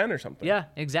 6-10 or something. Yeah,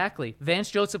 exactly.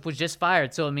 Vance Joseph was just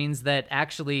fired, so it means that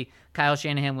actually Kyle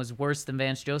Shanahan was worse than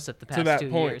Vance Joseph the past 2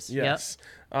 years. Yes.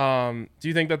 Yep. Do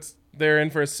you think they're in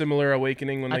for a similar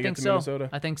awakening when they get to Minnesota?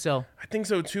 I think so. I think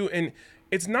so too. And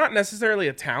it's not necessarily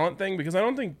a talent thing because I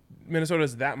don't think Minnesota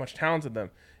is that much talent to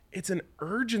them. It's an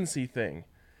urgency thing.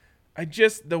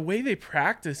 The way they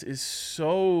practice is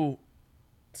so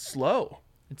slow.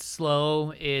 It's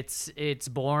slow. It's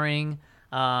boring.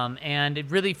 And it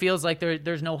really feels like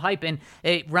there's no hype. And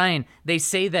Ryan, they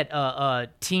say that a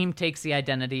team takes the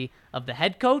identity of the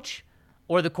head coach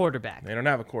or the quarterback. They don't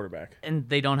have a quarterback. And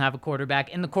they don't have a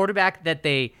quarterback. And the quarterback that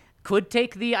they could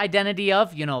take the identity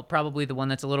of, probably the one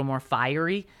that's a little more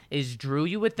fiery, is Drew,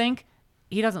 you would think.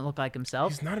 He doesn't look like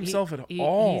himself. He's not himself at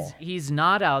all. He's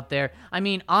not out there. I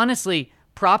mean, honestly,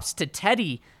 props to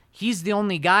Teddy. he's the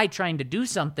only guy trying to do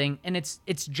something, and it's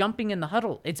jumping in the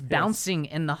huddle. It's bouncing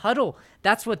in the huddle.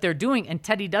 That's what they're doing, and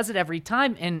Teddy does it every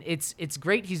time, and it's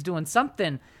great. He's doing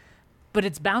something, but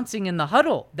it's bouncing in the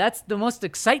huddle. That's the most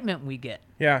excitement we get.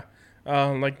 Yeah.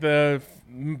 Like the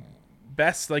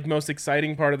best, like most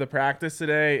exciting part of the practice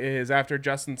today is after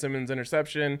Justin Simmons'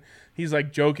 interception, he's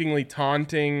like jokingly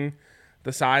taunting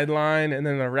the sideline, and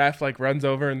then the ref like runs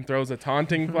over and throws a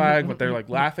taunting flag, but they're like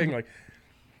laughing. Like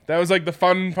that was like the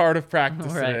fun part of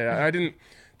practice today.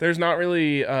 There's not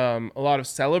really a lot of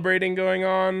celebrating going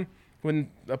on when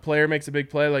a player makes a big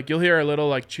play. Like you'll hear a little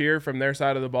like cheer from their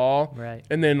side of the ball, right?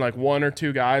 And then like one or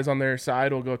two guys on their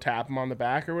side will go tap them on the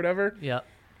back or whatever. Yeah.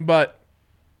 But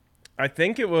I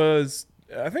think it was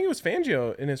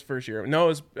Fangio in his first year.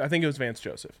 No, I think it was Vance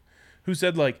Joseph who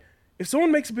said, like, if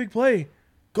someone makes a big play,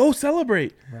 go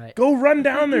celebrate. Right. Go run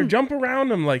down there, jump around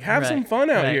them, like have some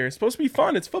fun out here. It's supposed to be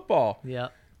fun. It's football. Yeah.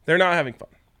 They're not having fun.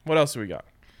 What else do we got?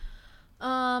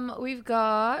 We've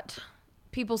got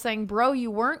people saying, "Bro,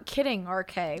 you weren't kidding,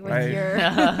 RK." With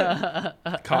your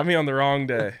caught me on the wrong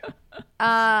day.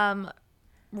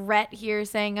 Rhett here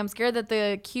saying, "I'm scared that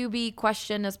the QB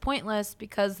question is pointless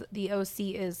because the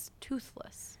OC is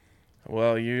toothless."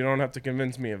 Well, you don't have to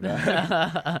convince me of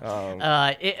that.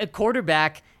 A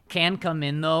quarterback can come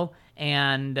in, though,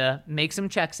 and make some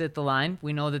checks at the line.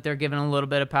 We know that they're given a little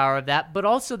bit of power of that, but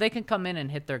also they can come in and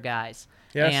hit their guys.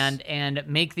 Yes. And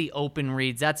make the open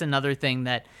reads. That's another thing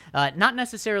that not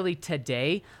necessarily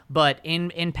today, but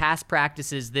in past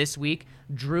practices this week,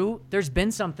 Drew, there's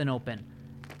been something open.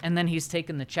 And then he's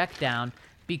taken the check down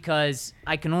because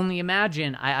I can only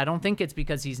imagine, I don't think it's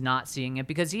because he's not seeing it,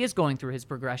 because he is going through his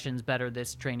progressions better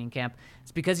this training camp.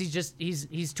 It's because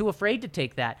he's too afraid to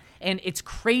take that. And it's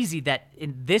crazy that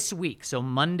in this week, so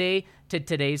Monday to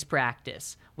today's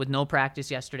practice, with no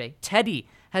practice yesterday, Teddy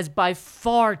has by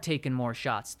far taken more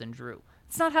shots than Drew.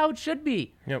 It's not how it should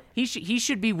be. Yep. He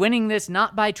should be winning this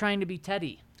not by trying to be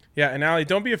Teddy. Yeah, and Allie,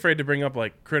 don't be afraid to bring up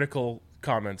like critical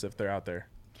comments if they're out there.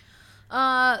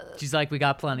 She's like, we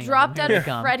got plenty. Drop Dead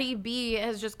Freddie B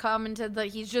has just commented that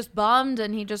he's just bummed,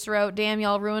 and he just wrote, "Damn,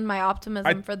 y'all ruined my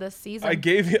optimism for this season." I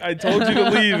told you to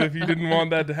leave if you didn't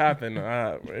want that to happen,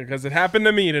 because it happened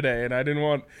to me today, and I didn't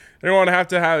want to have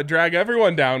to drag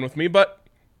everyone down with me. But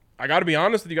I got to be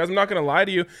honest with you guys. I'm not going to lie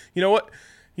to you. You know what?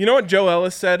 You know what Joe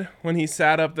Ellis said when he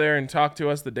sat up there and talked to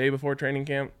us the day before training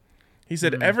camp? He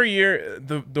said every year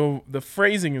the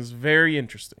phrasing is very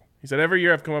interesting. He said every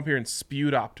year I've come up here and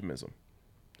spewed optimism.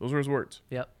 Those were his words.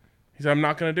 Yep. He said, I'm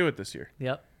not going to do it this year.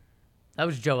 Yep. That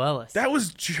was Joe Ellis. That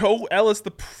was Joe Ellis, the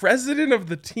president of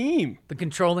the team. The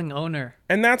controlling owner.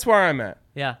 And that's where I'm at.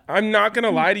 Yeah. I'm not going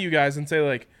to lie to you guys and say,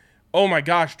 like, oh, my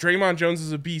gosh, Draymond Jones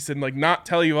is a beast, and, like, not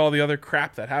tell you all the other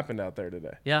crap that happened out there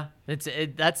today. Yeah.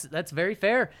 That's very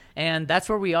fair. And that's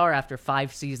where we are after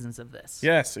 5 seasons of this.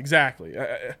 Yes, exactly.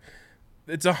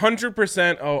 It's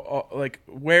 100% like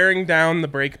wearing down the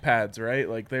brake pads, right?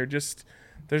 Like,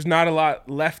 there's not a lot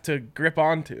left to grip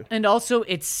onto. And also,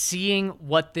 it's seeing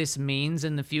what this means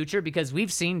in the future, because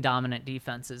we've seen dominant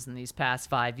defenses in these past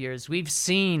 5 years. We've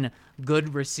seen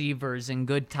good receivers and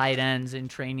good tight ends in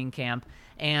training camp,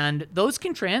 and those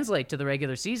can translate to the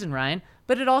regular season, Ryan,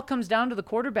 but it all comes down to the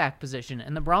quarterback position,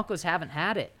 and the Broncos haven't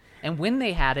had it. And when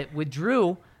they had it with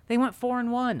Drew, they went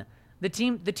 4-1. The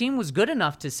team was good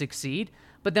enough to succeed,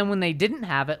 but then when they didn't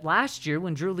have it last year,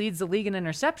 when Drew leads the league in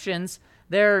interceptions,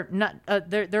 they're not.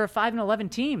 They're a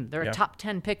 5-11 team. They're a top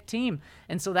 10 pick team,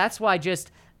 and so that's why just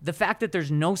the fact that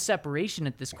there's no separation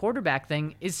at this quarterback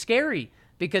thing is scary.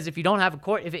 Because if you don't have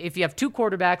if you have 2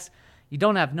 quarterbacks, you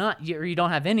don't have you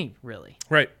don't have any really.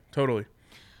 Right. Totally.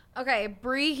 Okay,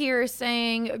 Bree here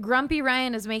saying, "Grumpy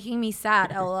Ryan is making me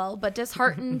sad, lol, but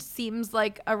disheartened seems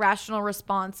like a rational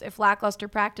response. If lackluster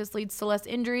practice leads to less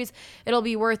injuries, it'll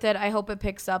be worth it. I hope it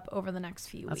picks up over the next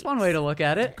few weeks." That's one way to look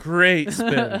at it. Great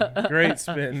spin. Great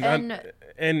spin.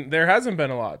 And there hasn't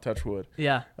been a lot, touch wood.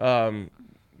 Yeah. But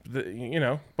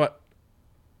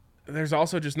there's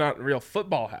also just not real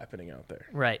football happening out there.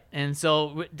 Right. And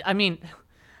so, I mean,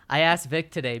 I asked Vic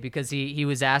today because he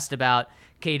was asked about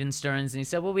Caden Stearns, and he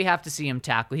said, well, we have to see him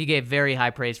tackle. He gave very high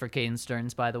praise for Caden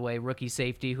Stearns, by the way, rookie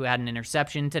safety who had an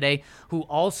interception today, who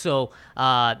also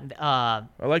I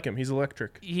like him. He's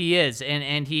electric. He is,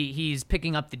 and he's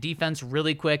picking up the defense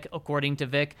really quick, according to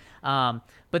Vic.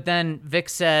 But then Vic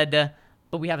said,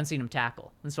 but we haven't seen him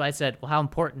tackle. And so I said, well, how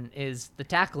important is the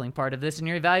tackling part of this in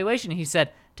your evaluation? And he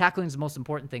said, tackling is the most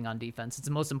important thing on defense. It's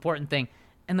the most important thing.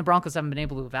 And the Broncos haven't been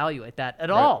able to evaluate that at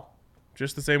all.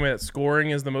 Just the same way that scoring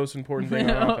is the most important thing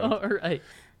on offense. Right.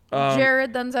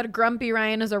 Jared then said, "Grumpy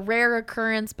Ryan is a rare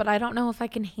occurrence, but I don't know if I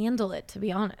can handle it, to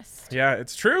be honest." Yeah,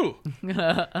 it's true.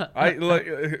 I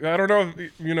don't know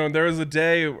if, there was a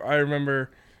day I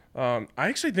remember, I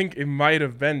actually think it might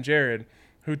have been Jared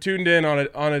who tuned in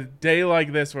on a day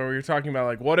like this where we were talking about,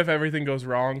 like, what if everything goes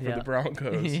wrong for the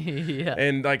Broncos? Yeah.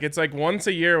 And, like, it's like once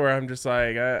a year where I'm just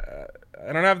like, I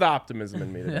don't have the optimism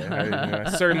in me today. I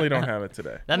certainly don't have it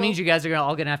today. That means you guys are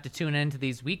all going to have to tune into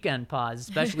these weekend pods,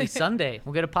 especially Sunday.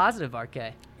 We'll get a positive,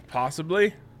 RK.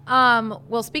 Possibly.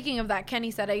 Well, speaking of that,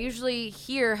 Kenny said, "I usually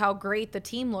hear how great the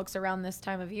team looks around this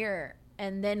time of year,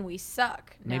 and then we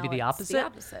suck." Maybe Now the it's opposite? The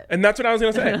opposite. And that's what I was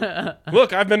going to say.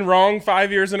 Look, I've been wrong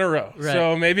 5 years in a row. Right.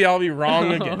 So maybe I'll be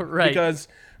wrong again. Right. Because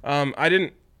I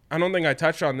don't think I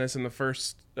touched on this in the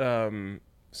first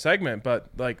segment, but,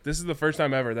 like, this is the first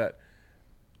time ever that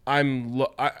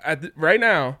right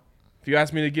now, if you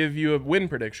asked me to give you a win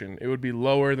prediction, it would be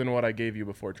lower than what I gave you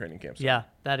before training camp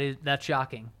started. Yeah, that's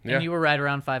shocking. Yeah. And you were right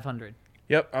around 500.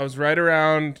 Yep, I was right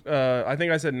around, I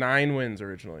think I said 9 wins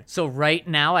originally. So right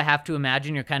now, I have to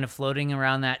imagine you're kind of floating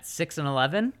around that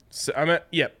 6-11. So I'm at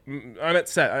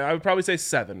 7. I would probably say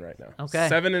 7 right now. Okay.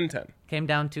 7 and 10. Came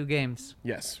down 2 games.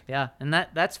 Yes. Yeah, and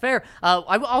that's fair.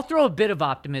 I'll throw a bit of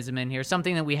optimism in here,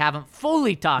 something that we haven't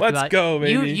fully talked about. Let's go,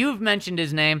 baby. You've mentioned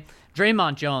his name.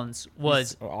 Draymond Jones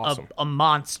was awesome. a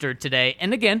monster today.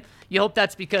 And again, you hope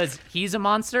that's because he's a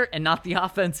monster and not the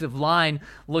offensive line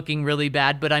looking really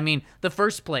bad. But, I mean, the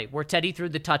first play where Teddy threw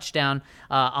the touchdown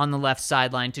on the left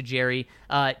sideline to Jerry,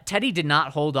 Teddy did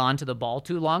not hold on to the ball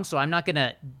too long, so I'm not going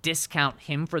to discount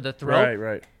him for the throw.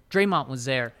 Right. Draymond was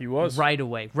there. He was. Right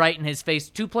away, right in his face.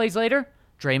 2 plays later,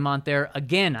 Draymond there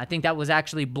again. I think that was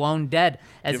actually blown dead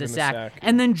as Given a the sack. sack.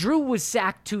 And then Drew was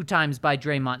sacked 2 times by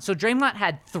Draymond. So Draymond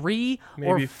had 3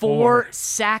 or Maybe 4 4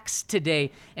 sacks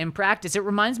today in practice. It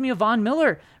reminds me of Von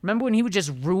Miller. Remember when he would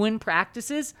just ruin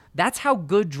practices? That's how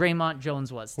good Draymond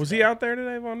Jones was. Was he out there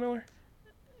today, Von Miller?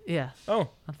 Yeah.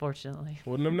 Oh, Unfortunately.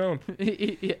 wouldn't have known.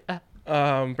 Yeah.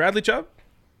 Bradley Chubb,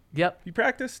 Yep. you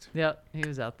practiced? Yep. He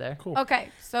was out there. Cool. Okay,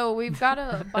 so we've got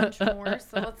a bunch more.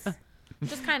 So let's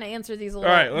just kind of answer these a little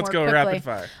All right, let's more go quickly.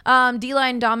 rapid fire.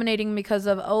 D-line dominating because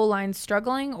of O-line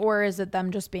struggling, or is it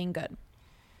them just being good?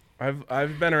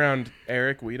 I've been around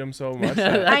Eric Weedham so much.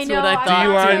 That That's know, what I I thought.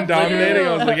 D-line too. dominating.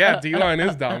 I was like, yeah, D-line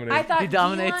is dominating. I thought He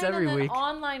dominates D-line every and then week.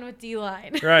 online with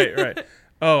D-line. Right.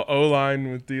 Oh,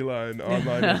 O-line with D-line,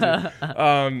 online with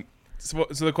D. So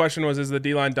the question was, is the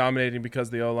D-line dominating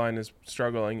because the O-line is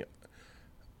struggling?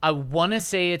 I want to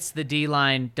say it's the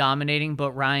D-line dominating,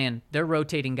 but Ryan, they're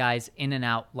rotating guys in and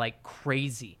out like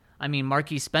crazy. I mean,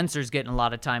 Marquise Spencer's getting a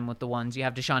lot of time with the ones. You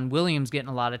have Deshaun Williams getting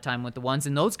a lot of time with the ones,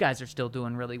 and those guys are still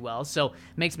doing really well. So it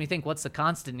makes me think, what's the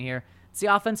constant here? It's the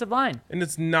offensive line. And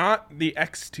it's not the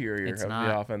exterior It's of not.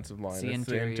 the offensive line. It's the It's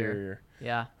interior. the interior.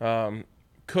 Yeah.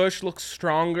 Cush looks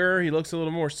stronger. He looks a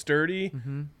little more sturdy.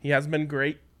 He hasn't been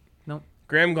great. Nope.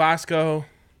 Graham Glasgow,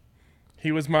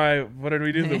 he was my, what did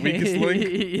we do, the weakest link?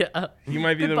 Yeah. He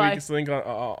might be Goodbye. the weakest link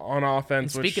on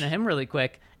offense. And speaking of him really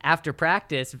quick, after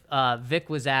practice, Vic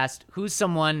was asked, who's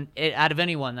someone out of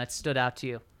anyone that stood out to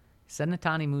you? He said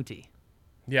Netani Muti.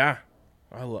 Yeah,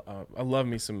 I love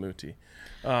me some Muti.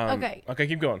 Okay. Okay,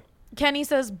 keep going. Kenny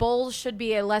says Bulls should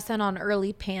be a lesson on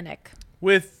early panic.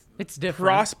 With It's different.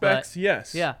 prospects, but-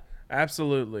 yes. Yeah.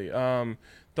 Absolutely.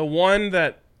 The one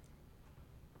that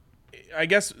I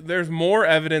guess there's more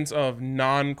evidence of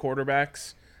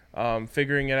non-quarterbacks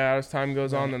figuring it out as time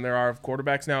goes on than there are of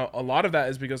quarterbacks. Now, a lot of that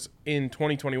is because in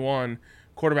 2021,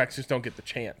 quarterbacks just don't get the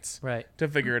chance to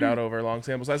figure it out over a long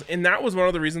sample size. And that was one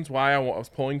of the reasons why I was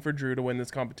pulling for Drew to win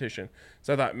this competition.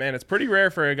 So I thought, man, it's pretty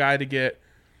rare for a guy to get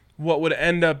what would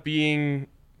end up being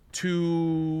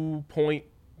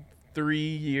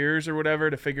 2.3 years or whatever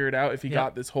to figure it out if he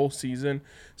got this whole season.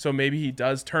 So maybe he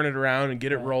does turn it around and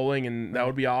get it rolling, and that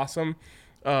would be awesome.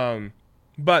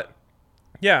 But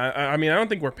yeah, I mean, I don't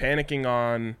think we're panicking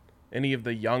on any of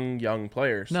the young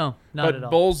players. No, not at all. But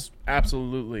Bulls,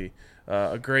 absolutely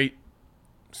a great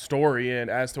story, and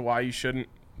as to why you shouldn't,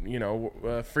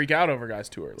 freak out over guys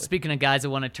too early. Speaking of guys that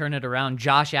want to turn it around,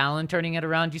 Josh Allen turning it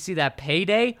around. Do you see that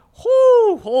payday?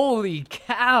 Whoo! Holy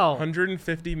cow!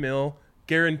 150 mil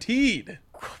guaranteed.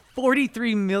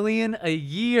 $43 million a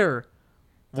year.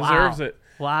 Deserves it.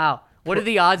 Wow. What are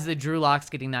the odds that Drew Lock's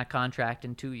getting that contract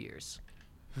in 2 years?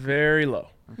 Very low.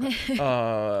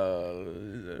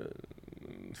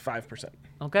 5%.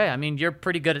 Okay, I mean, you're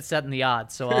pretty good at setting the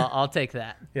odds, so I'll take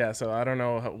that. Yeah, so I don't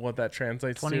know what that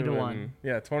translates 20 to. to 1. And,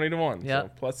 yeah, 20 to 1.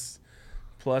 Yep. So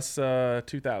plus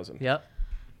 2,000. Yep.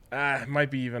 It might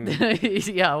be even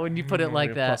Yeah, when you put it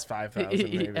like that. plus 5,000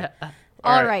 maybe. Yeah.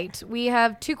 All right. We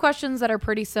have 2 questions that are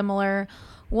pretty similar.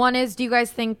 One is, do you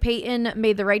guys think Peyton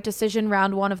made the right decision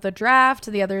round 1 of the draft?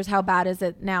 The other is, how bad is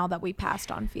it now that we passed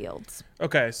on Fields?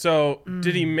 Okay, so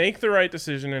did he make the right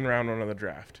decision in round 1 of the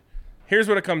draft? Here's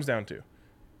what it comes down to.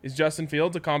 Is Justin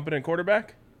Fields a competent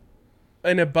quarterback?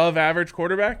 An above-average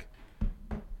quarterback?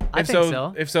 I think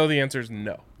so. If so, the answer is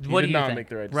no. What do you not think make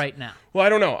the right decision. right now? Well, I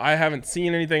don't know. I haven't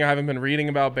seen anything. I haven't been reading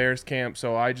about Bears camp,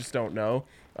 so I just don't know.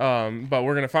 But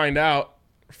we're going to find out.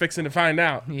 We're fixing to find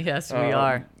out. Yes, we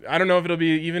are. I don't know if it'll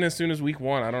be even as soon as week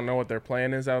 1. I don't know what their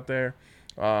plan is out there.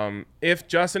 If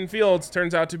Justin Fields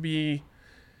turns out to be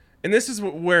 – and this is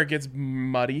where it gets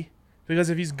muddy. Because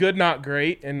if he's good, not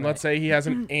great, and let's say he has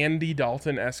an Andy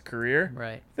Dalton-esque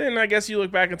career, then I guess you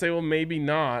look back and say, well, maybe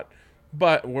not.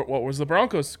 But what was the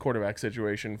Broncos quarterback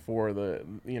situation for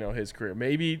his career?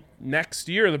 Maybe next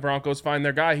year the Broncos find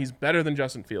their guy. He's better than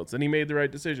Justin Fields. Then he made the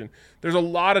right decision. There's a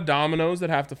lot of dominoes that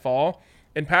have to fall.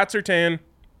 And Pat Surtain,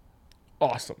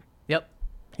 awesome. Yep.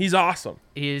 He's awesome.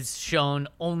 He's shown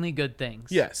only good things.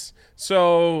 Yes.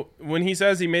 So when he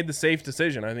says he made the safe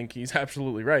decision, I think he's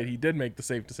absolutely right. He did make the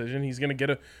safe decision. He's going to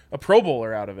get a Pro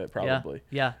Bowler out of it probably.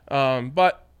 Yeah.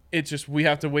 But it's just we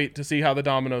have to wait to see how the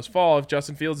dominoes fall. If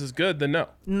Justin Fields is good, then no.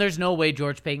 And there's no way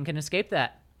George Payton can escape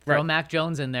that. Throw Mac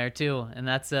Jones in there too, and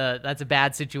that's a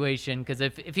bad situation because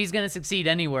if he's going to succeed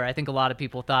anywhere, I think a lot of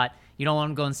people thought you don't want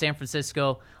him going San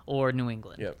Francisco or New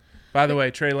England. Yep. By the way,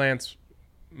 Trey Lance,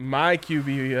 my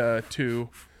QB 2,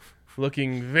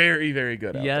 looking very, very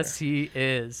good out Yes, there. he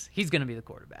is. He's going to be the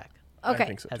quarterback. Okay. I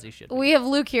think so As too. he should be. We have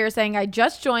Luke here saying, I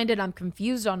just joined and I'm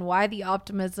confused on why the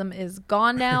optimism is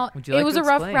gone now. Would you like It was to a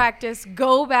rough explain? practice.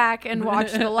 Go back and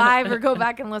watch the live or go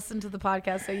back and listen to the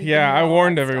podcast. So you Yeah, can I know all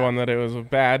warned that everyone stuff. that it was a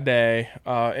bad day.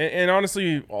 And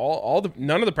honestly,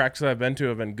 none of the practices I've been to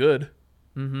have been good.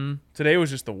 Mm-hmm. Today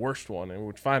was just the worst one. And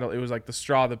it was like the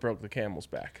straw that broke the camel's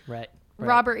back. Right.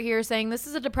 Robert here saying, this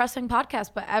is a depressing podcast,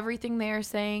 but everything they are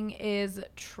saying is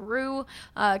true.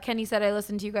 Kenny said, I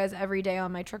listen to you guys every day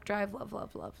on my truck drive. Love,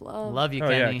 love, love, love. Love you, Oh,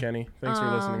 Kenny. yeah, Kenny. Thanks for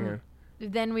listening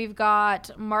in. Then we've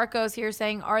got Marcos here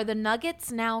saying, are the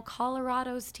Nuggets now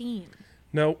Colorado's team?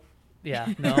 Nope.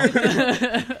 Yeah, no.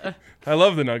 I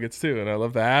love the Nuggets too, and I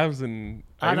love the Avs, and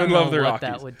I don't even know love the what Rockies.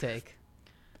 that would take.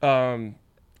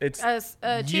 It's A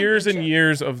years and championship.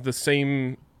 years of the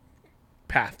same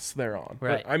paths they're on.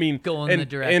 Right. But, I mean, Go in the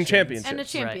directions. and championships. And a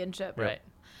championship. Right.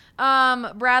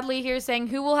 Bradley here saying,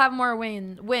 who will have more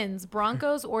wins,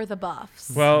 Broncos or the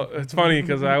Buffs? Well, it's funny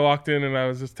because I walked in and I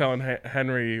was just telling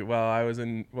Henry I was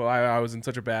in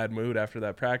such a bad mood after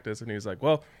that practice, and he was like,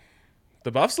 "Well,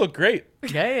 the Buffs look great,"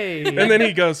 Hey. and then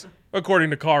he goes, "According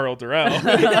to Carl Durrell." It's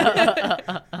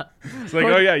like,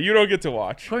 oh yeah, you don't get to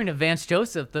watch. According to Vance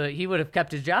Joseph, he would have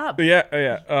kept his job.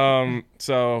 Yeah.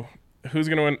 So who's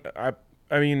gonna win?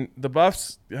 I mean, the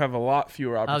Buffs have a lot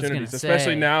fewer was gonna opportunities,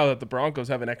 especially say. now that the Broncos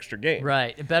have an extra game.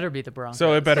 Right. It better be the Broncos.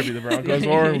 So it better be the Broncos,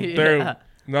 or Yeah. they're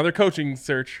another coaching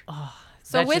search.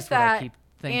 So That's with just what I that, keep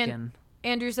thinking.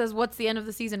 Andrew says, what's the end of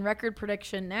the season record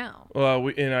prediction now? Well,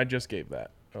 and I just gave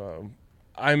that.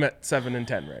 I'm at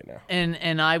 7-10 right now.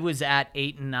 And I was at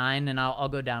 8 and 9, and I'll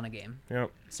go down a game.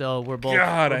 Yep. So we're both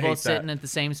God, I we're hate both sitting that. at the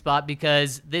same spot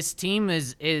because this team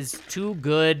is too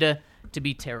good to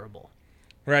be terrible.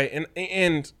 Right,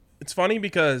 and it's funny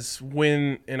because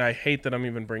and I hate that I'm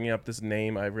even bringing up this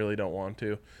name. I really don't want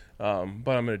to, but I'm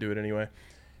going to do it anyway.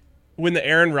 When the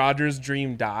Aaron Rodgers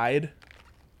dream died,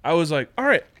 I was like, all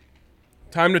right,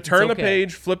 time to turn the okay.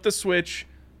 page, flip the switch,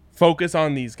 focus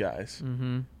on these guys.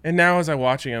 Mm-hmm. And now as I'm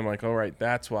watching, I'm like, all right,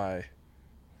 that's why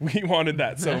we wanted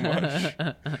that so much.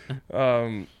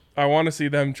 I want to see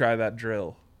them try that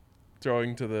drill,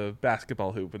 throwing to the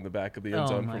basketball hoop in the back of the end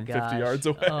zone from 50 yards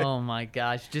away. Oh my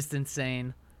gosh, just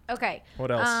insane. Okay.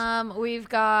 What else? We've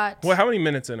got Well, how many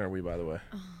minutes in are we, by the way?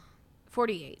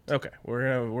 48. Okay,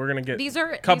 we're gonna get These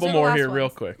are a couple these are the more last here ones. real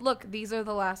quick. Look, these are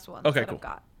the last ones Okay, that cool.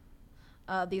 I've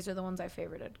got. These are the ones I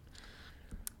favorited.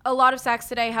 A lot of sacks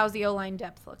today. How's the O-line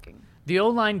depth looking? The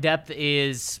O-line depth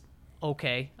is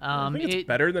okay. I think it's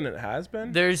better than it has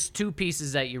been. There's two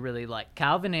pieces that you really like.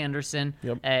 Calvin Anderson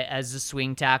Yep. As a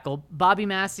swing tackle. Bobby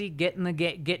Massey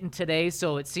getting today,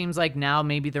 so it seems like now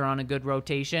maybe they're on a good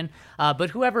rotation.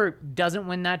 But whoever doesn't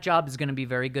win that job is going to be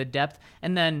very good depth.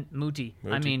 And then Muti.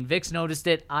 I mean, Vic's noticed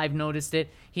it. I've noticed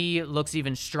it. He looks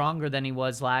even stronger than he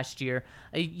was last year.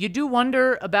 You do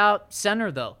wonder about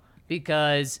center, though,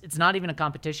 because it's not even a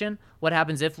competition. What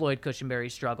happens if Lloyd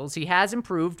Cushenberry struggles? He has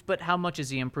improved, but how much has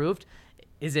he improved?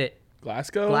 Is it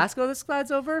Glasgow that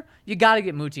slides over? You got to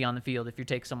get Muti on the field if you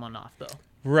take someone off, though.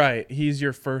 Right, he's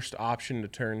your first option to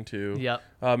turn to. Yep.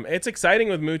 It's exciting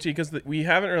with Muti because we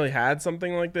haven't really had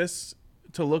something like this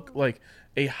to look like.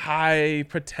 a high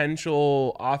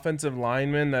potential offensive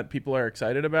lineman that people are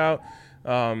excited about.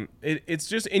 It's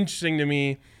just interesting to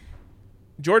me.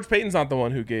 George Paton's not the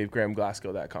one who gave Graham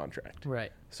Glasgow that contract.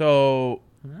 Right. So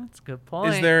That's a good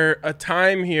point. is there a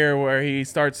time here where he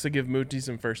starts to give Muti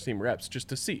some first-team reps just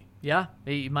to see? Yeah,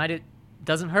 it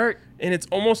doesn't hurt. And it's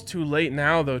almost too late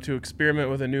now, though, to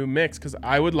experiment with a new mix because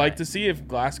I would like to see if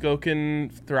Glasgow can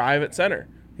thrive at center.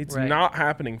 It's not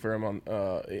happening for him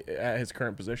at his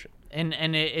current position.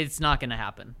 And it's not going to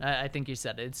happen. I think you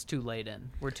said it. It's too late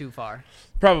in. We're too far.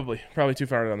 Probably too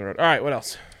far down the road. All right, what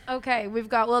else? Okay, we've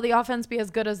got, will the offense be as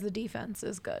good as the defense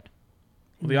is good?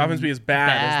 Will the offense be as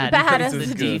bad as the defense is as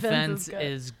the good? defense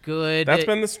is good. That's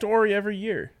been the story every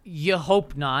year. You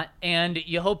hope not. And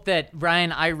you hope that,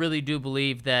 Ryan, I really do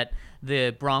believe that the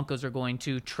Broncos are going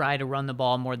to try to run the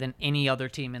ball more than any other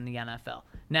team in the NFL.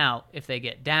 Now, if they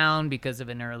get down because of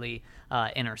an early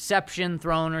interception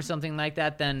thrown or something like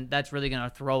that, then that's really going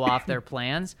to throw off their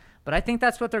plans. But I think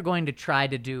that's what they're going to try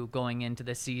to do going into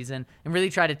the season and really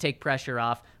try to take pressure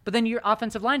off. But then your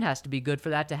offensive line has to be good for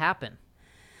that to happen.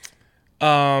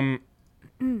 So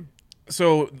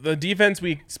the defense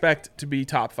we expect to be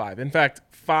top 5. In fact,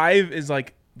 5 is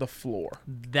like the floor.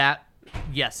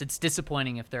 Yes, it's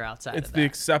disappointing if they're outside It's of the that.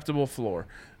 acceptable floor.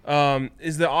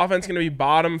 Is the offense going to be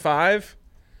bottom 5?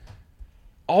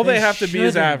 All they have to be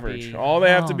is shouldn't average. be. All they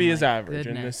have to Oh be is my average,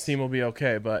 and this goodness. team will be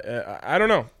okay. But I don't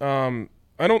know.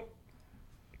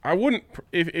 I wouldn't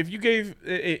if you gave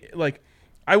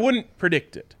I wouldn't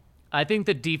predict it I think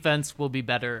the defense will be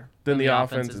better than the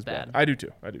offense offense is bad. I do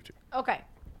too. Okay.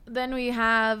 Then we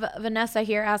have Vanessa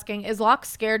here asking, is Locke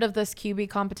scared of this QB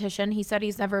competition? He said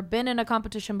he's never been in a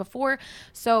competition before,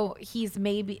 so he's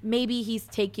maybe he's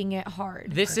taking it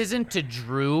hard. This isn't to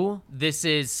Drew. This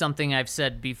is something I've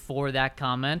said before that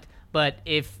comment. But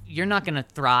if you're not going to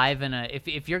thrive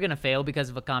if you're going to fail because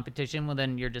of a competition, well,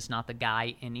 then you're just not the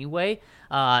guy anyway.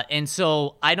 And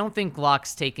so I don't think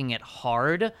Locke's taking it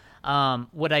hard.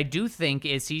 What I do think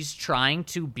is he's trying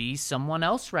to be someone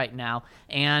else right now.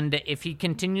 And if he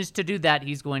continues to do that,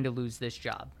 he's going to lose this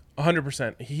job.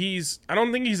 100%. I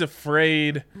don't think he's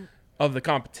afraid of the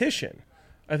competition.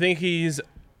 I think he's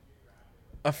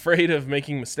afraid of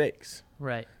making mistakes.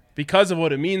 Right. Because of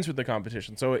what it means with the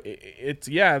competition. So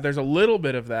there's a little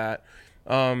bit of that.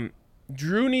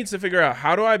 Drew needs to figure out,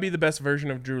 how do I be the best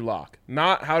version of Drew Lock?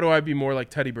 Not how do I be more like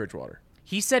Teddy Bridgewater.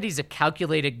 He said he's a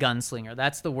calculated gunslinger.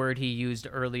 That's the word he used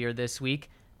earlier this week.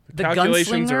 The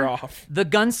calculations gunslinger, are off. The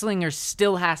gunslinger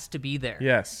still has to be there.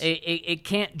 Yes. It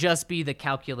can't just be the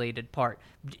calculated part.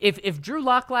 If Drew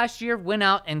Lock last year went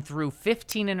out and threw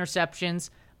 15 interceptions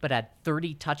but had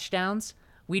 30 touchdowns,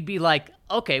 we'd be like,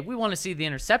 okay, we want to see the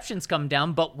interceptions come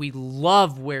down, but we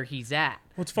love where he's at.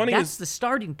 What's funny That's is the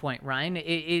starting point, Ryan,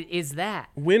 is that.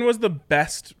 when was the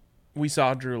best we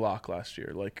saw Drew Lock last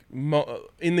year? Like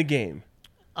in the game.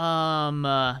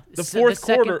 The fourth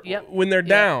quarter when they're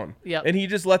down. Yep. And he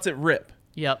just lets it rip.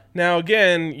 Yep. Now,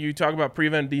 again, you talk about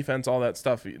prevent defense, all that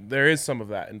stuff. There is some of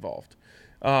that involved.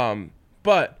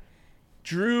 But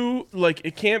Drew,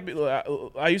 it can't be.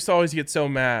 I used to always get so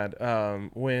mad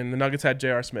when the Nuggets had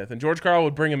J.R. Smith, and George Karl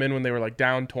would bring him in when they were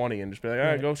down 20 and just be like, all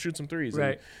right, go shoot some threes.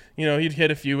 Right. And, he'd hit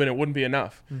a few and it wouldn't be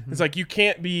enough. Mm-hmm. It's like, you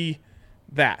can't be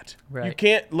that. Right. You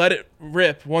can't let it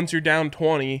rip once you're down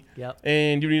 20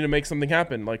 and you need to make something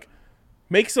happen.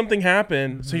 Make something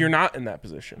happen so you're not in that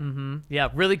position. Mm-hmm. Yeah,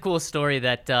 really cool story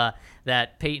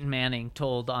that Peyton Manning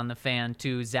told on the Fan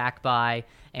to Zach By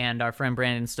and our friend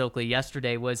Brandon Stokely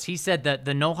yesterday. Was he said that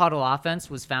the no-huddle offense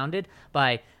was founded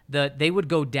by they would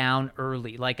go down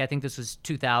early. I think this was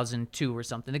 2002 or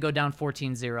something. They go down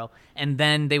 14-0, and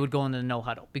then they would go into the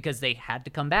no-huddle because they had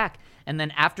to come back. And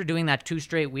then after doing that 2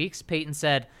 straight weeks, Peyton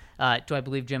said, to I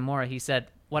believe Jim Mora, he said,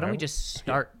 why don't we just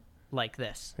start like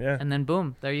this? Yeah. And then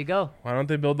boom, there you go. Why don't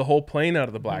they build the whole plane out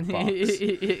of the black box?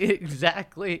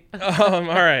 Exactly. All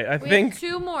right, I We think. have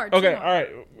two more. Okay, all right,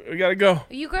 we gotta go.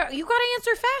 You got to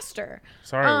answer faster.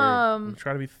 Sorry, we're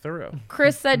trying to be thorough.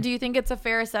 Chris said, do you think it's a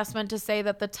fair assessment to say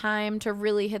that the time to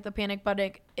really hit the panic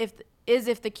button if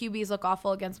the QBs look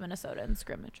awful against Minnesota in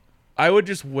scrimmage? I would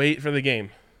just wait for the game.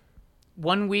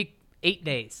 1 week, 8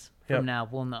 days from Yep. now,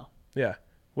 we'll know. Yeah,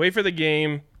 wait for the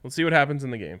game. Let's see what happens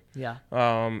in the game.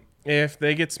 Yeah. If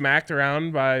they get smacked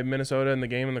around by Minnesota in the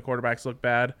game and the quarterbacks look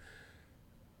bad,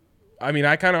 I mean,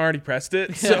 I kind of already pressed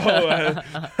it, so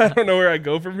I don't know where I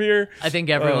go from here. I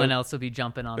think everyone else will be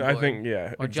jumping on board. I think,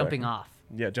 yeah. Or exactly. jumping off.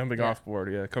 Yeah, jumping off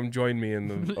board. Yeah, come join me in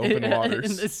the open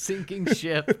waters. In the sinking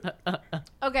ship.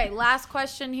 Okay, last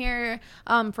question here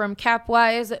from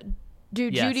Capwise. Do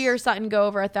Yes. Judy or Sutton go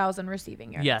over 1,000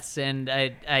 receiving yards? Yes, and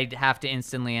I'd have to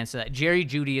instantly answer that. Jerry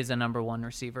Jeudy is a number 1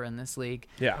 receiver in this league.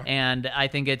 Yeah. And I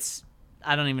think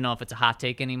I don't even know if it's a hot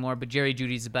take anymore, but Jerry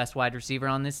Judy's the best wide receiver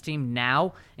on this team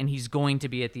now, and he's going to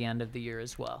be at the end of the year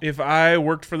as well. If I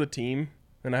worked for the team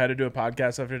and I had to do a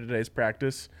podcast after today's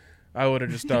practice, I would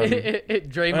have just done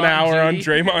Draymond an hour on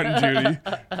Judy. Draymond and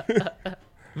Judy.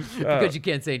 Because you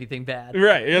can't say anything bad.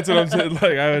 Right. That's what I'm saying.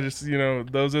 Like, I would just,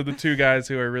 those are the two guys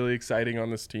who are really exciting on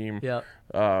this team. Yep.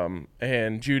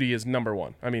 And Judy is number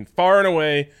 1. I mean, far and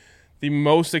away, the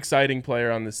most exciting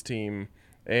player on this team.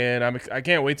 And I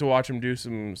can't wait to watch him do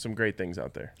some great things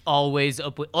out there. Always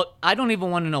up with, I don't even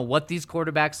want to know what these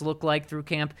quarterbacks look like through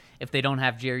camp if they don't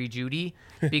have Jerry Jeudy,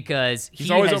 because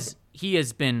he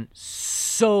has been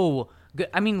so good.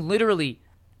 I mean, literally,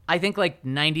 I think like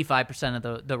 95%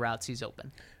 of the routes he's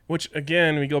open. Which,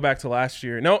 again, we go back to last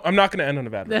year. No, I'm not going to end on a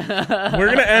bad note. We're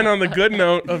going to end on the good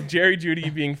note of Jerry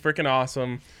Jeudy being freaking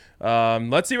awesome.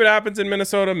 Let's see what happens in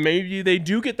Minnesota. Maybe they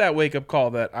do get that wake-up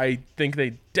call that I think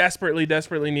they desperately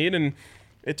need, and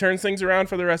it turns things around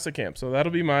for the rest of camp. So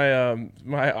that'll be my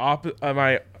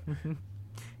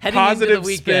positive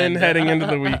spin heading into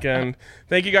the weekend.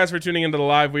 Thank you guys for tuning into the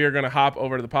live. We are going to hop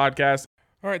over to the podcast.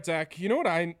 All right, Zach, you know what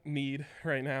I need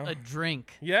right now? A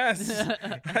drink. Yes,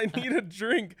 I need a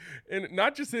drink, and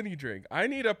not just any drink. I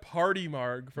need a party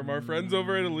marg from our friends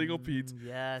over at Illegal Pete's.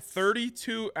 Yes.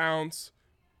 32-ounce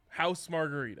house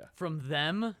margarita. From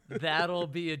them, that'll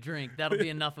be a drink. That'll be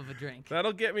enough of a drink.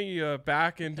 That'll get me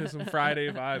back into some Friday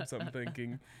vibes, I'm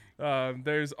thinking.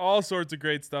 There's all sorts of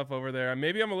great stuff over there.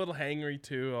 Maybe I'm a little hangry,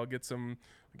 too. I'll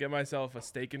get myself a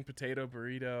steak and potato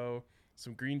burrito,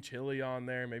 some green chili on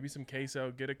there, maybe some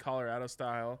queso, get it Colorado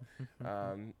style.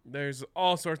 There's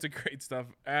all sorts of great stuff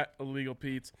at Illegal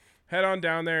Pete's. Head on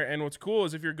down there, and what's cool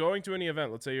is if you're going to any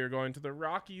event, let's say you're going to the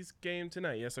Rockies game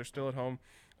tonight. Yes, they're still at home.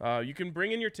 You can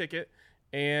bring in your ticket,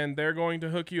 and they're going to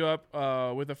hook you up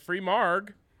with a free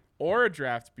marg or a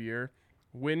draft beer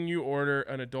when you order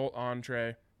an adult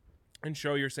entree and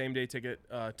show your same-day ticket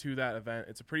to that event.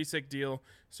 It's a pretty sick deal.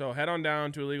 So head on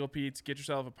down to Illegal Pete's, get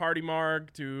yourself a party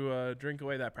marg to drink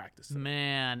away that practice.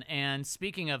 Man, and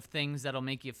speaking of things that'll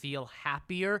make you feel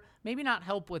happier, maybe not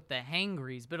help with the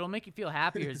hangries, but it'll make you feel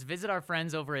happier, is visit our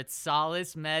friends over at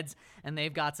Solace Meds, and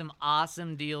they've got some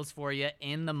awesome deals for you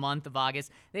in the month of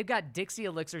August. They've got Dixie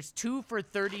Elixirs, 2 for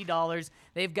 $30.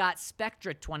 They've got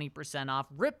Spectra 20% off,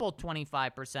 Ripple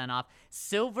 25% off,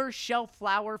 Silver Shelf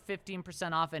Flower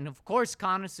 15% off, and of course,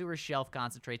 Connoisseur Shelf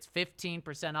Concentrates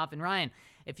 15% off. And Ryan,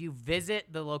 if you visit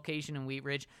the location in Wheat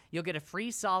Ridge, you'll get a free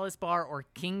Solace bar or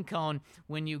King Cone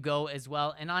when you go as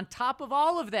well. And on top of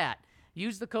all of that,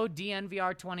 use the code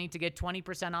DNVR20 to get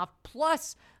 20% off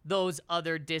plus those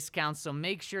other discounts. So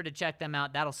make sure to check them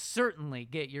out. That'll certainly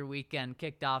get your weekend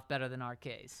kicked off better than our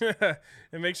case.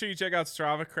 And make sure you check out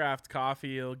Strava Craft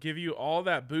Coffee. It'll give you all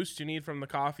that boost you need from the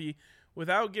coffee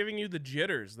without giving you the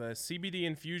jitters. The CBD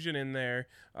infusion in there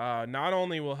not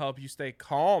only will help you stay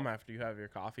calm after you have your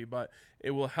coffee, but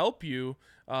it will help you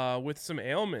with some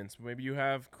ailments. Maybe you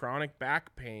have chronic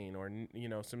back pain or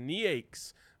some knee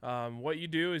aches. What you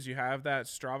do is you have that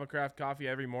Strava Craft coffee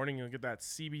every morning. You'll get that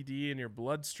CBD in your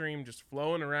bloodstream just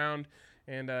flowing around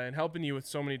and helping you with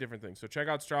so many different things. So check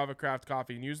out Strava Craft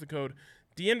Coffee and use the code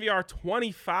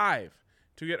DNVR25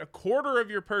 to get a quarter of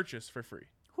your purchase for free.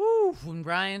 Whew, and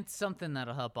Ryan, something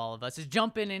that'll help all of us is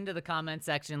jumping into the comment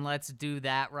section. Let's do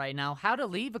that right now. How to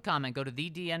leave a comment, go to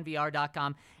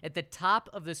thednvr.com. At the top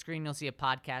of the screen, you'll see a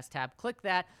podcast tab. Click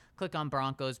that. Click on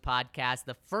Broncos Podcast.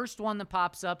 The first one that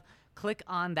pops up, click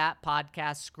on that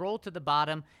podcast. Scroll to the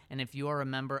bottom, and if you are a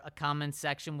member, a comment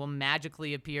section will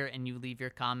magically appear, and you leave your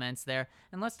comments there.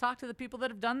 And let's talk to the people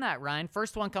that have done that, Ryan.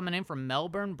 First one coming in from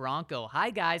Melbourne Bronco. Hi,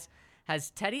 guys.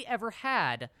 Has Teddy ever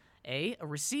had a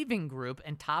receiving group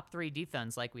and top 3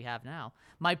 defense like we have now?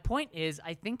 My point is,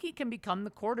 I think he can become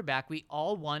the quarterback we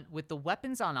all want with the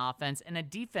weapons on offense and a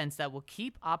defense that will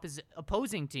keep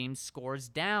opposing teams' scores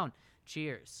down.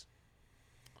 Cheers.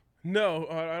 No,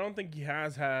 I don't think he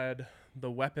has had the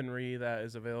weaponry that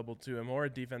is available to him or a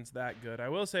defense that good. I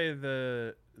will say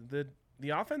the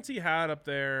offense he had up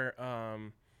there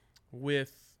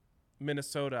with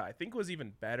Minnesota, I think was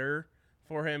even better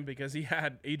for him because he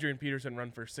had Adrian Peterson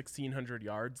run for 1,600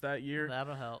 yards that year.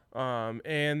 That'll help.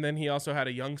 And then he also had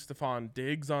a young Stephon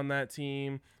Diggs on that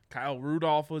team. Kyle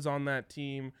Rudolph was on that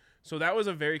team. So that was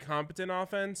a very competent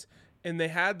offense. And they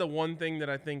had the one thing that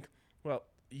I think, well,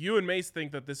 you and Mace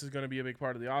think that this is going to be a big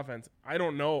part of the offense. I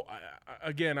don't know.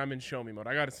 Again, I'm in show me mode.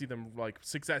 I got to see them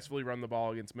successfully run the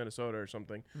ball against Minnesota or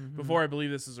something before I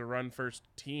believe this is a run first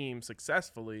team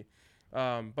successfully.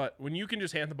 But when you can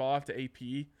just hand the ball off to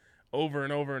AP over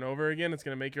and over and over again, it's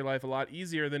going to make your life a lot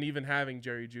easier than even having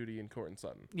Jerry Jeudy and Courtland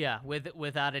Sutton. Yeah,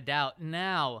 without a doubt.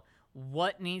 Now,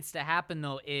 what needs to happen,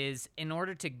 though, is in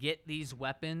order to get these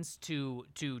weapons to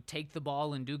take the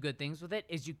ball and do good things with it,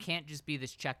 is you can't just be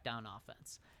this check down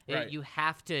offense. Right. You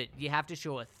have to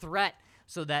show a threat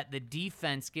so that the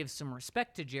defense gives some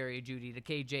respect to Jerry Jeudy, to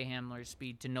KJ Hamler's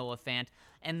speed, to Noah Fant.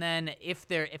 And then if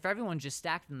everyone's just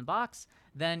stacked in the box,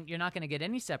 then you're not going to get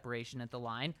any separation at the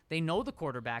line. They know the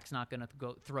quarterback's not going to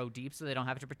go throw deep, so they don't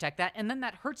have to protect that. And then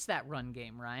that hurts that run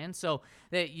game, Ryan. So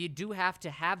that you do have to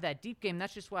have that deep game.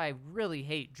 That's just why I really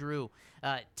hate Drew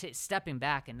stepping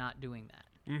back and not doing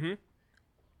that. Mm-hmm.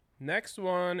 Next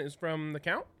one is from the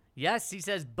Count. Yes, he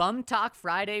says, Bum Talk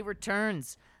Friday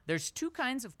returns. There's two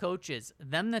kinds of coaches,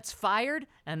 them that's fired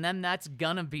and them that's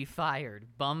gonna be fired.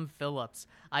 Bum Phillips.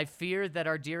 I fear that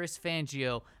our dearest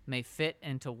Fangio may fit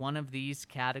into one of these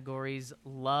categories.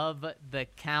 Love the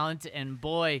Count. And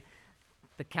boy,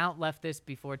 the Count left this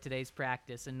before today's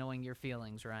practice, and knowing your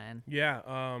feelings, Ryan.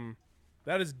 Yeah,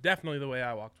 that is definitely the way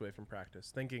I walked away from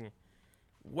practice, thinking,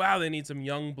 wow, they need some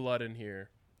young blood in here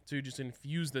to just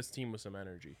infuse this team with some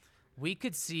energy. We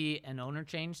could see an owner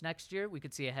change next year. We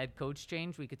could see a head coach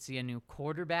change. We could see a new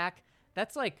quarterback.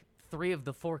 That's like 3 of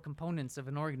the 4 components of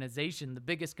an organization, the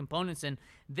biggest components. And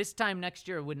this time next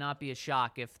year, it would not be a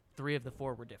shock if 3 of the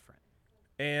 4 were different.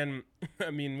 And,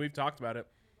 I mean, we've talked about it.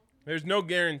 There's no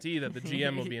guarantee that the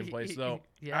GM will be in place. So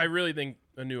Yeah. I really think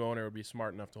a new owner would be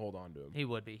smart enough to hold on to him. He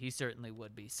would be. He certainly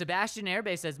would be. Sebastian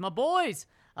Airbay says, my boys,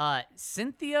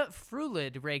 Cynthia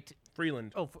Freeland ranked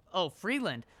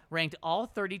all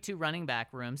 32 running back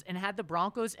rooms and had the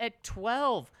Broncos at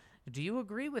 12. Do you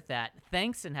agree with that?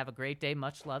 Thanks, and have a great day.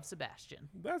 Much love, Sebastian.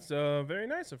 That's very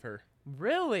nice of her.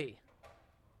 Really?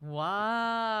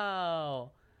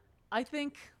 Wow. I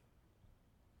think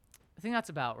that's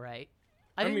about right.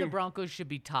 I think the Broncos should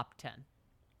be top 10.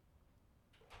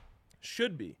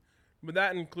 Should be. But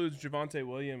that includes Javonte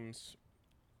Williams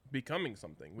becoming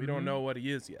something. We don't know what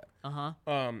he is yet.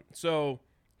 So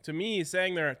to me,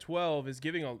 saying they're at 12 is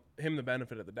giving him the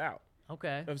benefit of the doubt.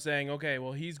 Okay. Of saying, okay,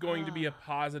 well, he's going to be a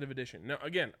positive addition. Now,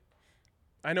 again,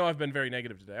 I know I've been very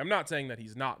negative today. I'm not saying that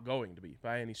he's not going to be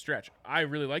by any stretch. I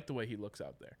really like the way he looks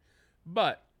out there.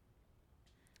 But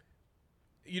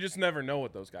you just never know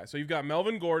with those guys. So you've got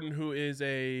Melvin Gordon, who is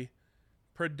a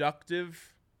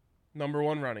productive number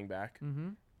 1 running back.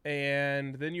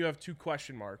 And then you have 2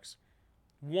 question marks.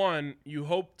 One, you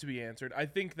hope to be answered. I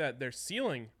think that their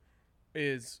ceiling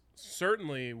is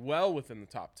certainly well within the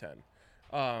top 10.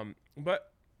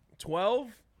 But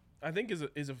 12, I think,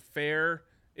 is a fair,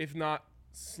 if not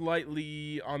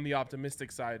slightly on the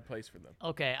optimistic side, place for them.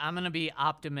 Okay, I'm going to be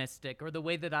optimistic, or the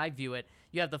way that I view it.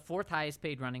 You have the 4th highest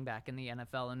paid running back in the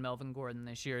NFL in Melvin Gordon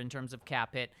this year in terms of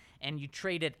cap hit, and you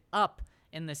traded up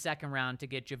in the 2nd round to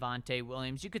get Javonte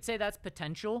Williams. You could say that's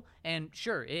potential, and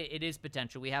sure, it is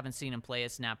potential. We haven't seen him play a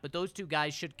snap, but those 2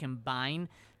 guys should combine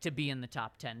to be in the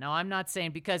top 10. Now, I'm not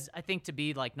saying, because I think to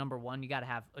be like number 1, you got to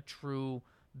have a true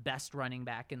best running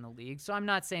back in the league. So I'm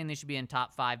not saying they should be in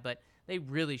top 5, but they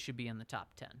really should be in the top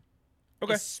 10.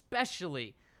 Okay.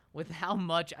 Especially with how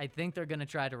much I think they're going to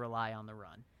try to rely on the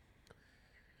run.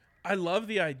 I love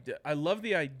the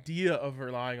idea of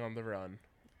relying on the run.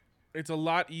 It's a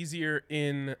lot easier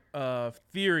in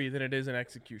theory than it is in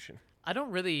execution. I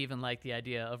don't really even like the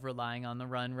idea of relying on the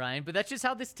run, Ryan, but that's just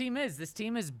how this team is. This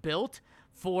team is built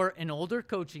for an older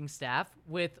coaching staff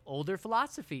with older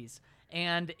philosophies,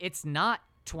 and it's not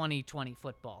 2020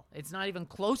 football. It's not even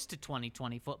close to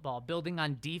 2020 football. Building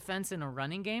on defense in a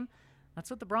running game,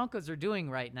 that's what the Broncos are doing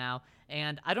right now,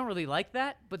 and I don't really like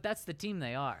that, but that's the team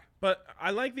they are. But I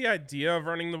like the idea of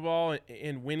running the ball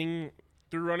and winning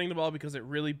through running the ball because it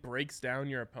really breaks down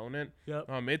your opponent. Yep.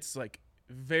 It's like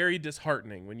very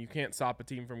disheartening when you can't stop a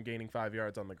team from gaining 5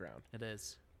 yards on the ground. It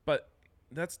is. But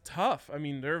that's tough. I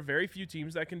mean, there are very few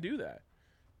teams that can do that.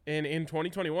 And in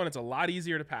 2021, it's a lot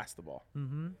easier to pass the ball.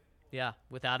 Yeah,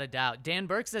 without a doubt. Dan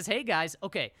Burke says, hey, guys,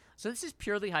 okay, so this is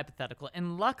purely hypothetical,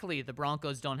 and luckily the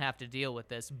Broncos don't have to deal with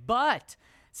this, but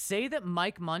say that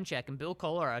Mike Munchak and Bill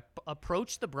Kollar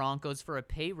approached the Broncos for a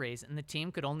pay raise, and the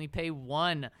team could only pay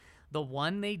 1. The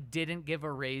one they didn't give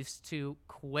a raise to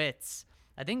quits.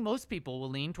 I think most people will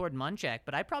lean toward Munchak,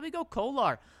 but I'd probably go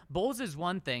Kollar. Bowles is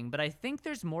one thing, but I think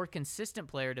there's more consistent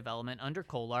player development under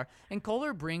Kollar, and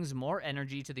Kollar brings more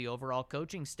energy to the overall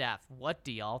coaching staff. What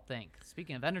do y'all think?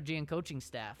 Speaking of energy and coaching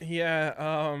staff.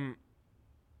 Yeah,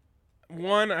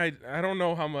 one, I don't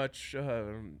know how much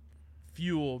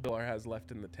fuel Kollar has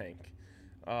left in the tank.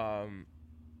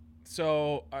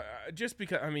 So just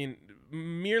because, I mean,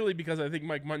 merely because I think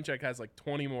Mike Munchak has like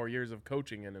 20 more years of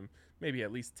coaching in him, maybe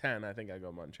at least 10, I think I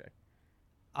go Munchak.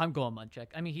 I'm going Munchak.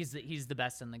 I mean, he's the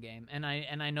best in the game, and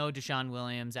I know Deshaun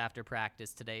Williams after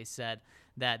practice today said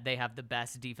that they have the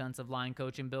best defensive line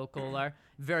coach in Bill Kollar.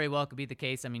 Very well could be the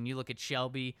case. I mean, you look at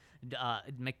Shelby,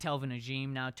 McTelvin Ajim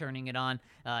now turning it on,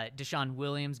 Deshaun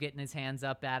Williams getting his hands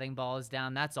up, batting balls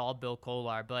down. That's all Bill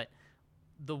Kollar. But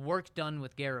the work done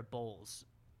with Garrett Bowles,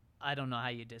 I don't know how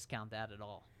you discount that at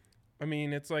all. I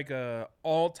mean, it's like a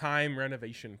all-time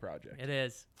renovation project. It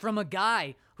is. From a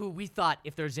guy who we thought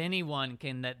if there's anyone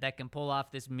that can pull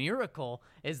off this miracle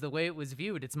is the way it was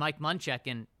viewed, it's Mike Munchak,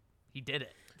 and he did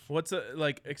it. What's a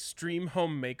extreme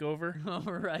home makeover? Oh,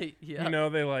 right. Yeah. You know,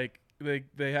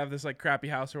 they have this crappy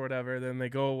house or whatever, then they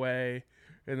go away,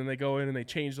 and then they go in and they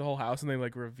change the whole house and they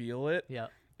reveal it. Yeah.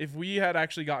 If we had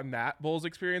actually gotten that Bowles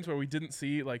experience where we didn't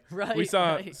see Right, we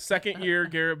saw right. second year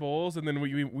Garrett Bowles and then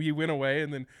we went away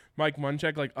and then Mike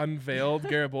Munchak unveiled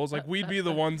Garrett Bowles, we'd be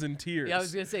the ones in tears. Yeah, I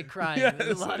was gonna say crying. Yes.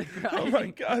 There's a lot of crying. Oh my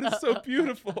God, it's so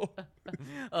beautiful.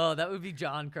 Oh, that would be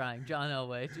John crying. John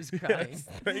Elway just crying. Yes,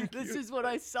 thank This you. is what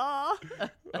I saw.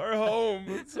 Our home.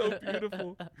 It's so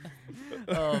beautiful.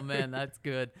 Oh man, that's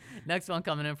good. Next one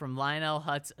coming in from Lionel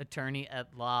Hutz, attorney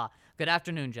at law. Good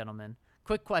afternoon, gentlemen.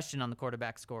 Quick question on the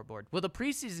quarterback scoreboard. Will the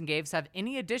preseason games have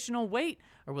any additional weight,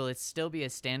 or will it still be a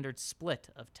standard split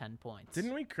of 10 points?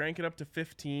 Didn't we crank it up to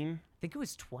 15? I think it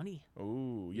was 20.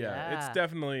 Oh, yeah. Yeah. It's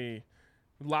definitely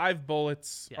live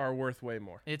bullets are worth way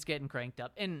more. It's getting cranked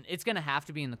up. And it's going to have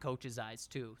to be in the coach's eyes,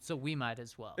 too. So we might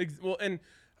as well. Well, and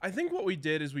I think what we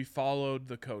did is we followed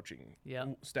the coaching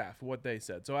staff, what they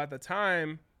said. So at the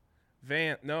time,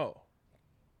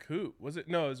 Coop. Was it?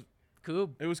 No, it was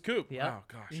Coop. It was Coop. Yep. Wow,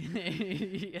 gosh.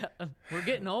 Yeah, we're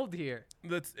getting old here.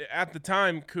 At the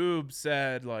time, Coop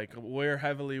said, we're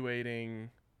heavily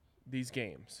weighting these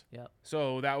games. Yep.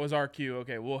 So that was our cue.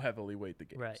 Okay, we'll heavily weight the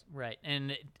games. Right.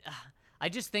 And I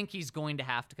just think he's going to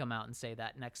have to come out and say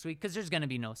that next week because there's going to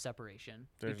be no separation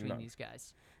between these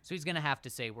guys. So he's going to have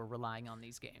to say we're relying on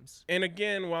these games. And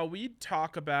again, while we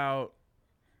talk about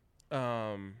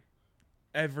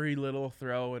every little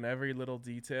throw and every little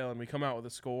detail and we come out with a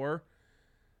score,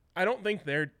 I don't think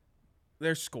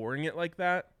they're scoring it like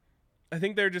that. I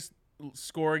think they're just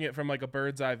scoring it from a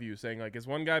bird's eye view, saying is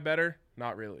one guy better?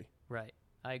 Not really. Right.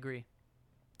 I agree.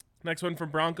 Next one from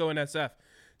Bronco and SF.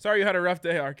 Sorry you had a rough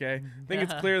day, RK. I think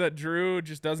it's clear that Drew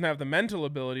just doesn't have the mental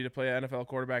ability to play an NFL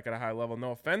quarterback at a high level.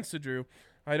 No offense to Drew.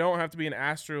 I don't have to be an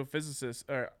astrophysicist,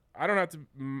 or I don't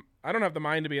have the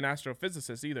mind to be an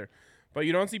astrophysicist either. But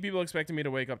you don't see people expecting me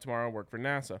to wake up tomorrow and work for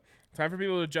NASA. Time for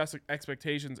people to adjust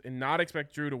expectations and not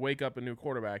expect Drew to wake up a new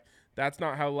quarterback. That's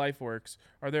not how life works.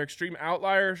 Are there extreme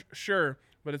outliers? Sure,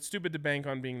 but it's stupid to bank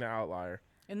on being the outlier.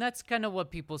 And that's kind of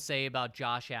what people say about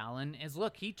Josh Allen is,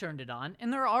 look, he turned it on,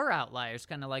 and there are outliers,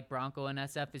 kind of like Bronco and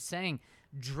SF is saying.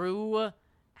 Drew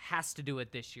has to do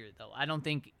it this year, though. I don't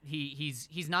think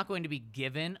he's not going to be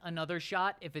given another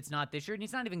shot if it's not this year, and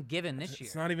he's not even given this year.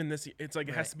 It's not even this year. It's it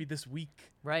has to be this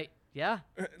week. Right. Yeah.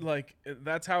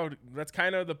 That's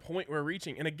kind of the point we're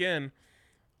reaching. And again,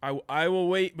 I will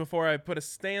wait before I put a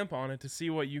stamp on it to see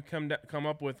what you come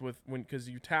up with because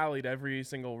you tallied every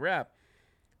single rep.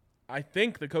 I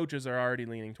think the coaches are already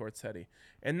leaning towards Teddy.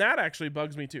 And that actually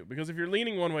bugs me too, because if you're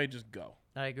leaning one way, just go.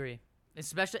 I agree.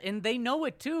 Especially, and they know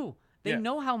it too. They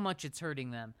know how much it's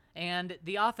hurting them. And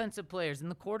the offensive players and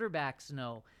the quarterbacks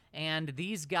know. And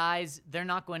these guys, they're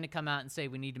not going to come out and say,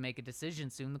 we need to make a decision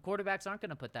soon. The quarterbacks aren't going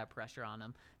to put that pressure on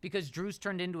them because Drew's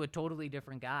turned into a totally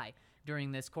different guy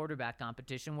during this quarterback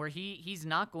competition where he's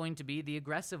not going to be the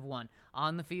aggressive one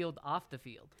on the field, off the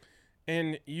field.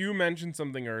 And you mentioned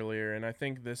something earlier, and I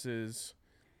think this is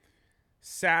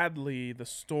sadly the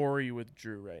story with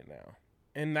Drew right now.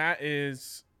 And that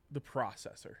is the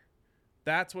processor.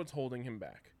 That's what's holding him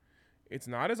back. It's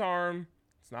not his arm.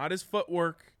 It's not his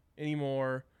footwork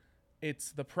anymore.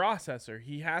 It's the processor.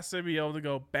 He has to be able to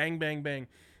go bang, bang, bang.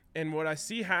 And what I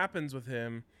see happens with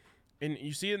him, and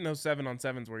you see it in those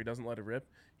 7-on-7s where he doesn't let it rip,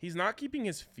 he's not keeping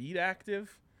his feet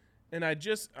active. And I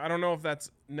don't know if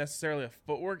that's necessarily a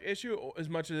footwork issue as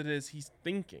much as it is he's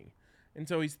thinking. And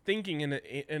so he's thinking,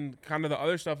 and kind of the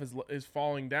other stuff is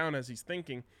falling down as he's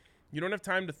thinking. You don't have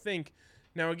time to think.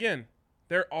 Now, again,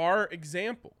 there are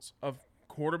examples of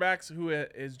quarterbacks who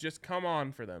is just come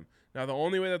on for them. Now, the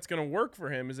only way that's going to work for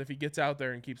him is if he gets out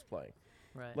there and keeps playing.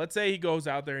 Right. Let's say he goes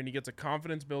out there and he gets a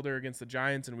confidence builder against the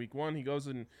Giants in week 1. He goes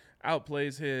and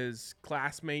outplays his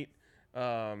classmate.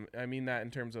 I mean that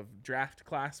in terms of draft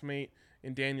classmate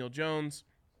in Daniel Jones.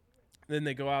 Then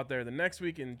they go out there the next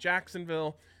week in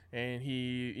Jacksonville and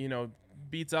he,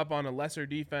 beats up on a lesser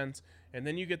defense. And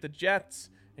then you get the Jets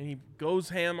and he goes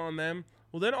ham on them.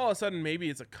 Well, then all of a sudden, maybe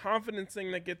it's a confidence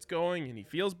thing that gets going and he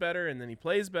feels better and then he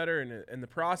plays better and the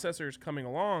processor is coming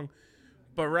along.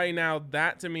 But right now,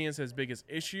 that to me is his biggest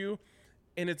issue.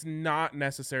 And it's not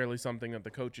necessarily something that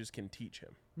the coaches can teach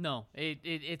him. No,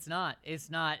 it's not. It's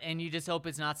not. And you just hope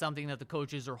it's not something that the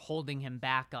coaches are holding him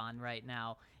back on right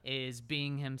now, is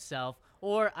being himself.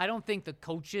 Or I don't think the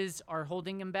coaches are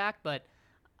holding him back, but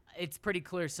it's pretty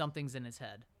clear something's in his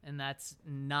head. And that's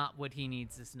not what he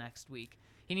needs this next week.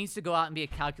 He needs to go out and be a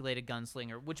calculated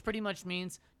gunslinger, which pretty much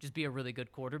means just be a really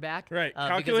good quarterback. Right.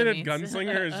 Calculated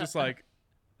gunslinger is just like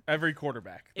every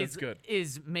quarterback. That's good.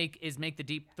 Is make the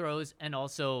deep throws and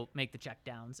also make the check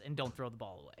downs and don't throw the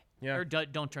ball away. Yeah. Or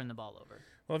don't turn the ball over.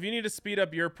 Well, if you need to speed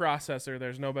up your processor,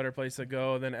 there's no better place to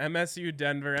go than MSU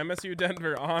Denver. MSU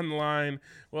Denver Online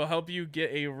will help you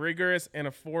get a rigorous and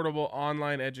affordable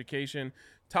online education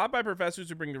taught by professors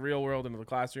who bring the real world into the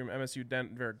classroom. MSU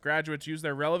Denver graduates use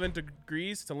their relevant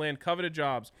degrees to land coveted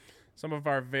jobs. Some of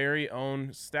our very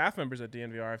own staff members at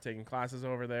DNVR have taken classes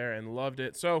over there and loved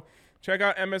it. So check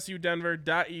out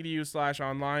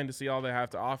msudenver.edu/online to see all they have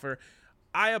to offer.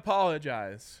 I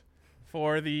apologize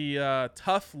for the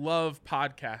tough love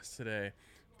podcast today,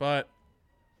 but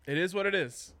it is what it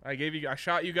is. I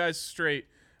shot you guys straight.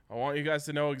 I want you guys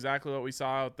to know exactly what we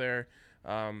saw out there.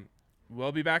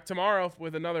 We'll be back tomorrow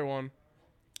with another one,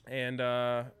 and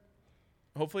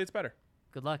hopefully it's better.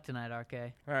 Good luck tonight, RK.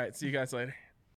 All right, see you guys later.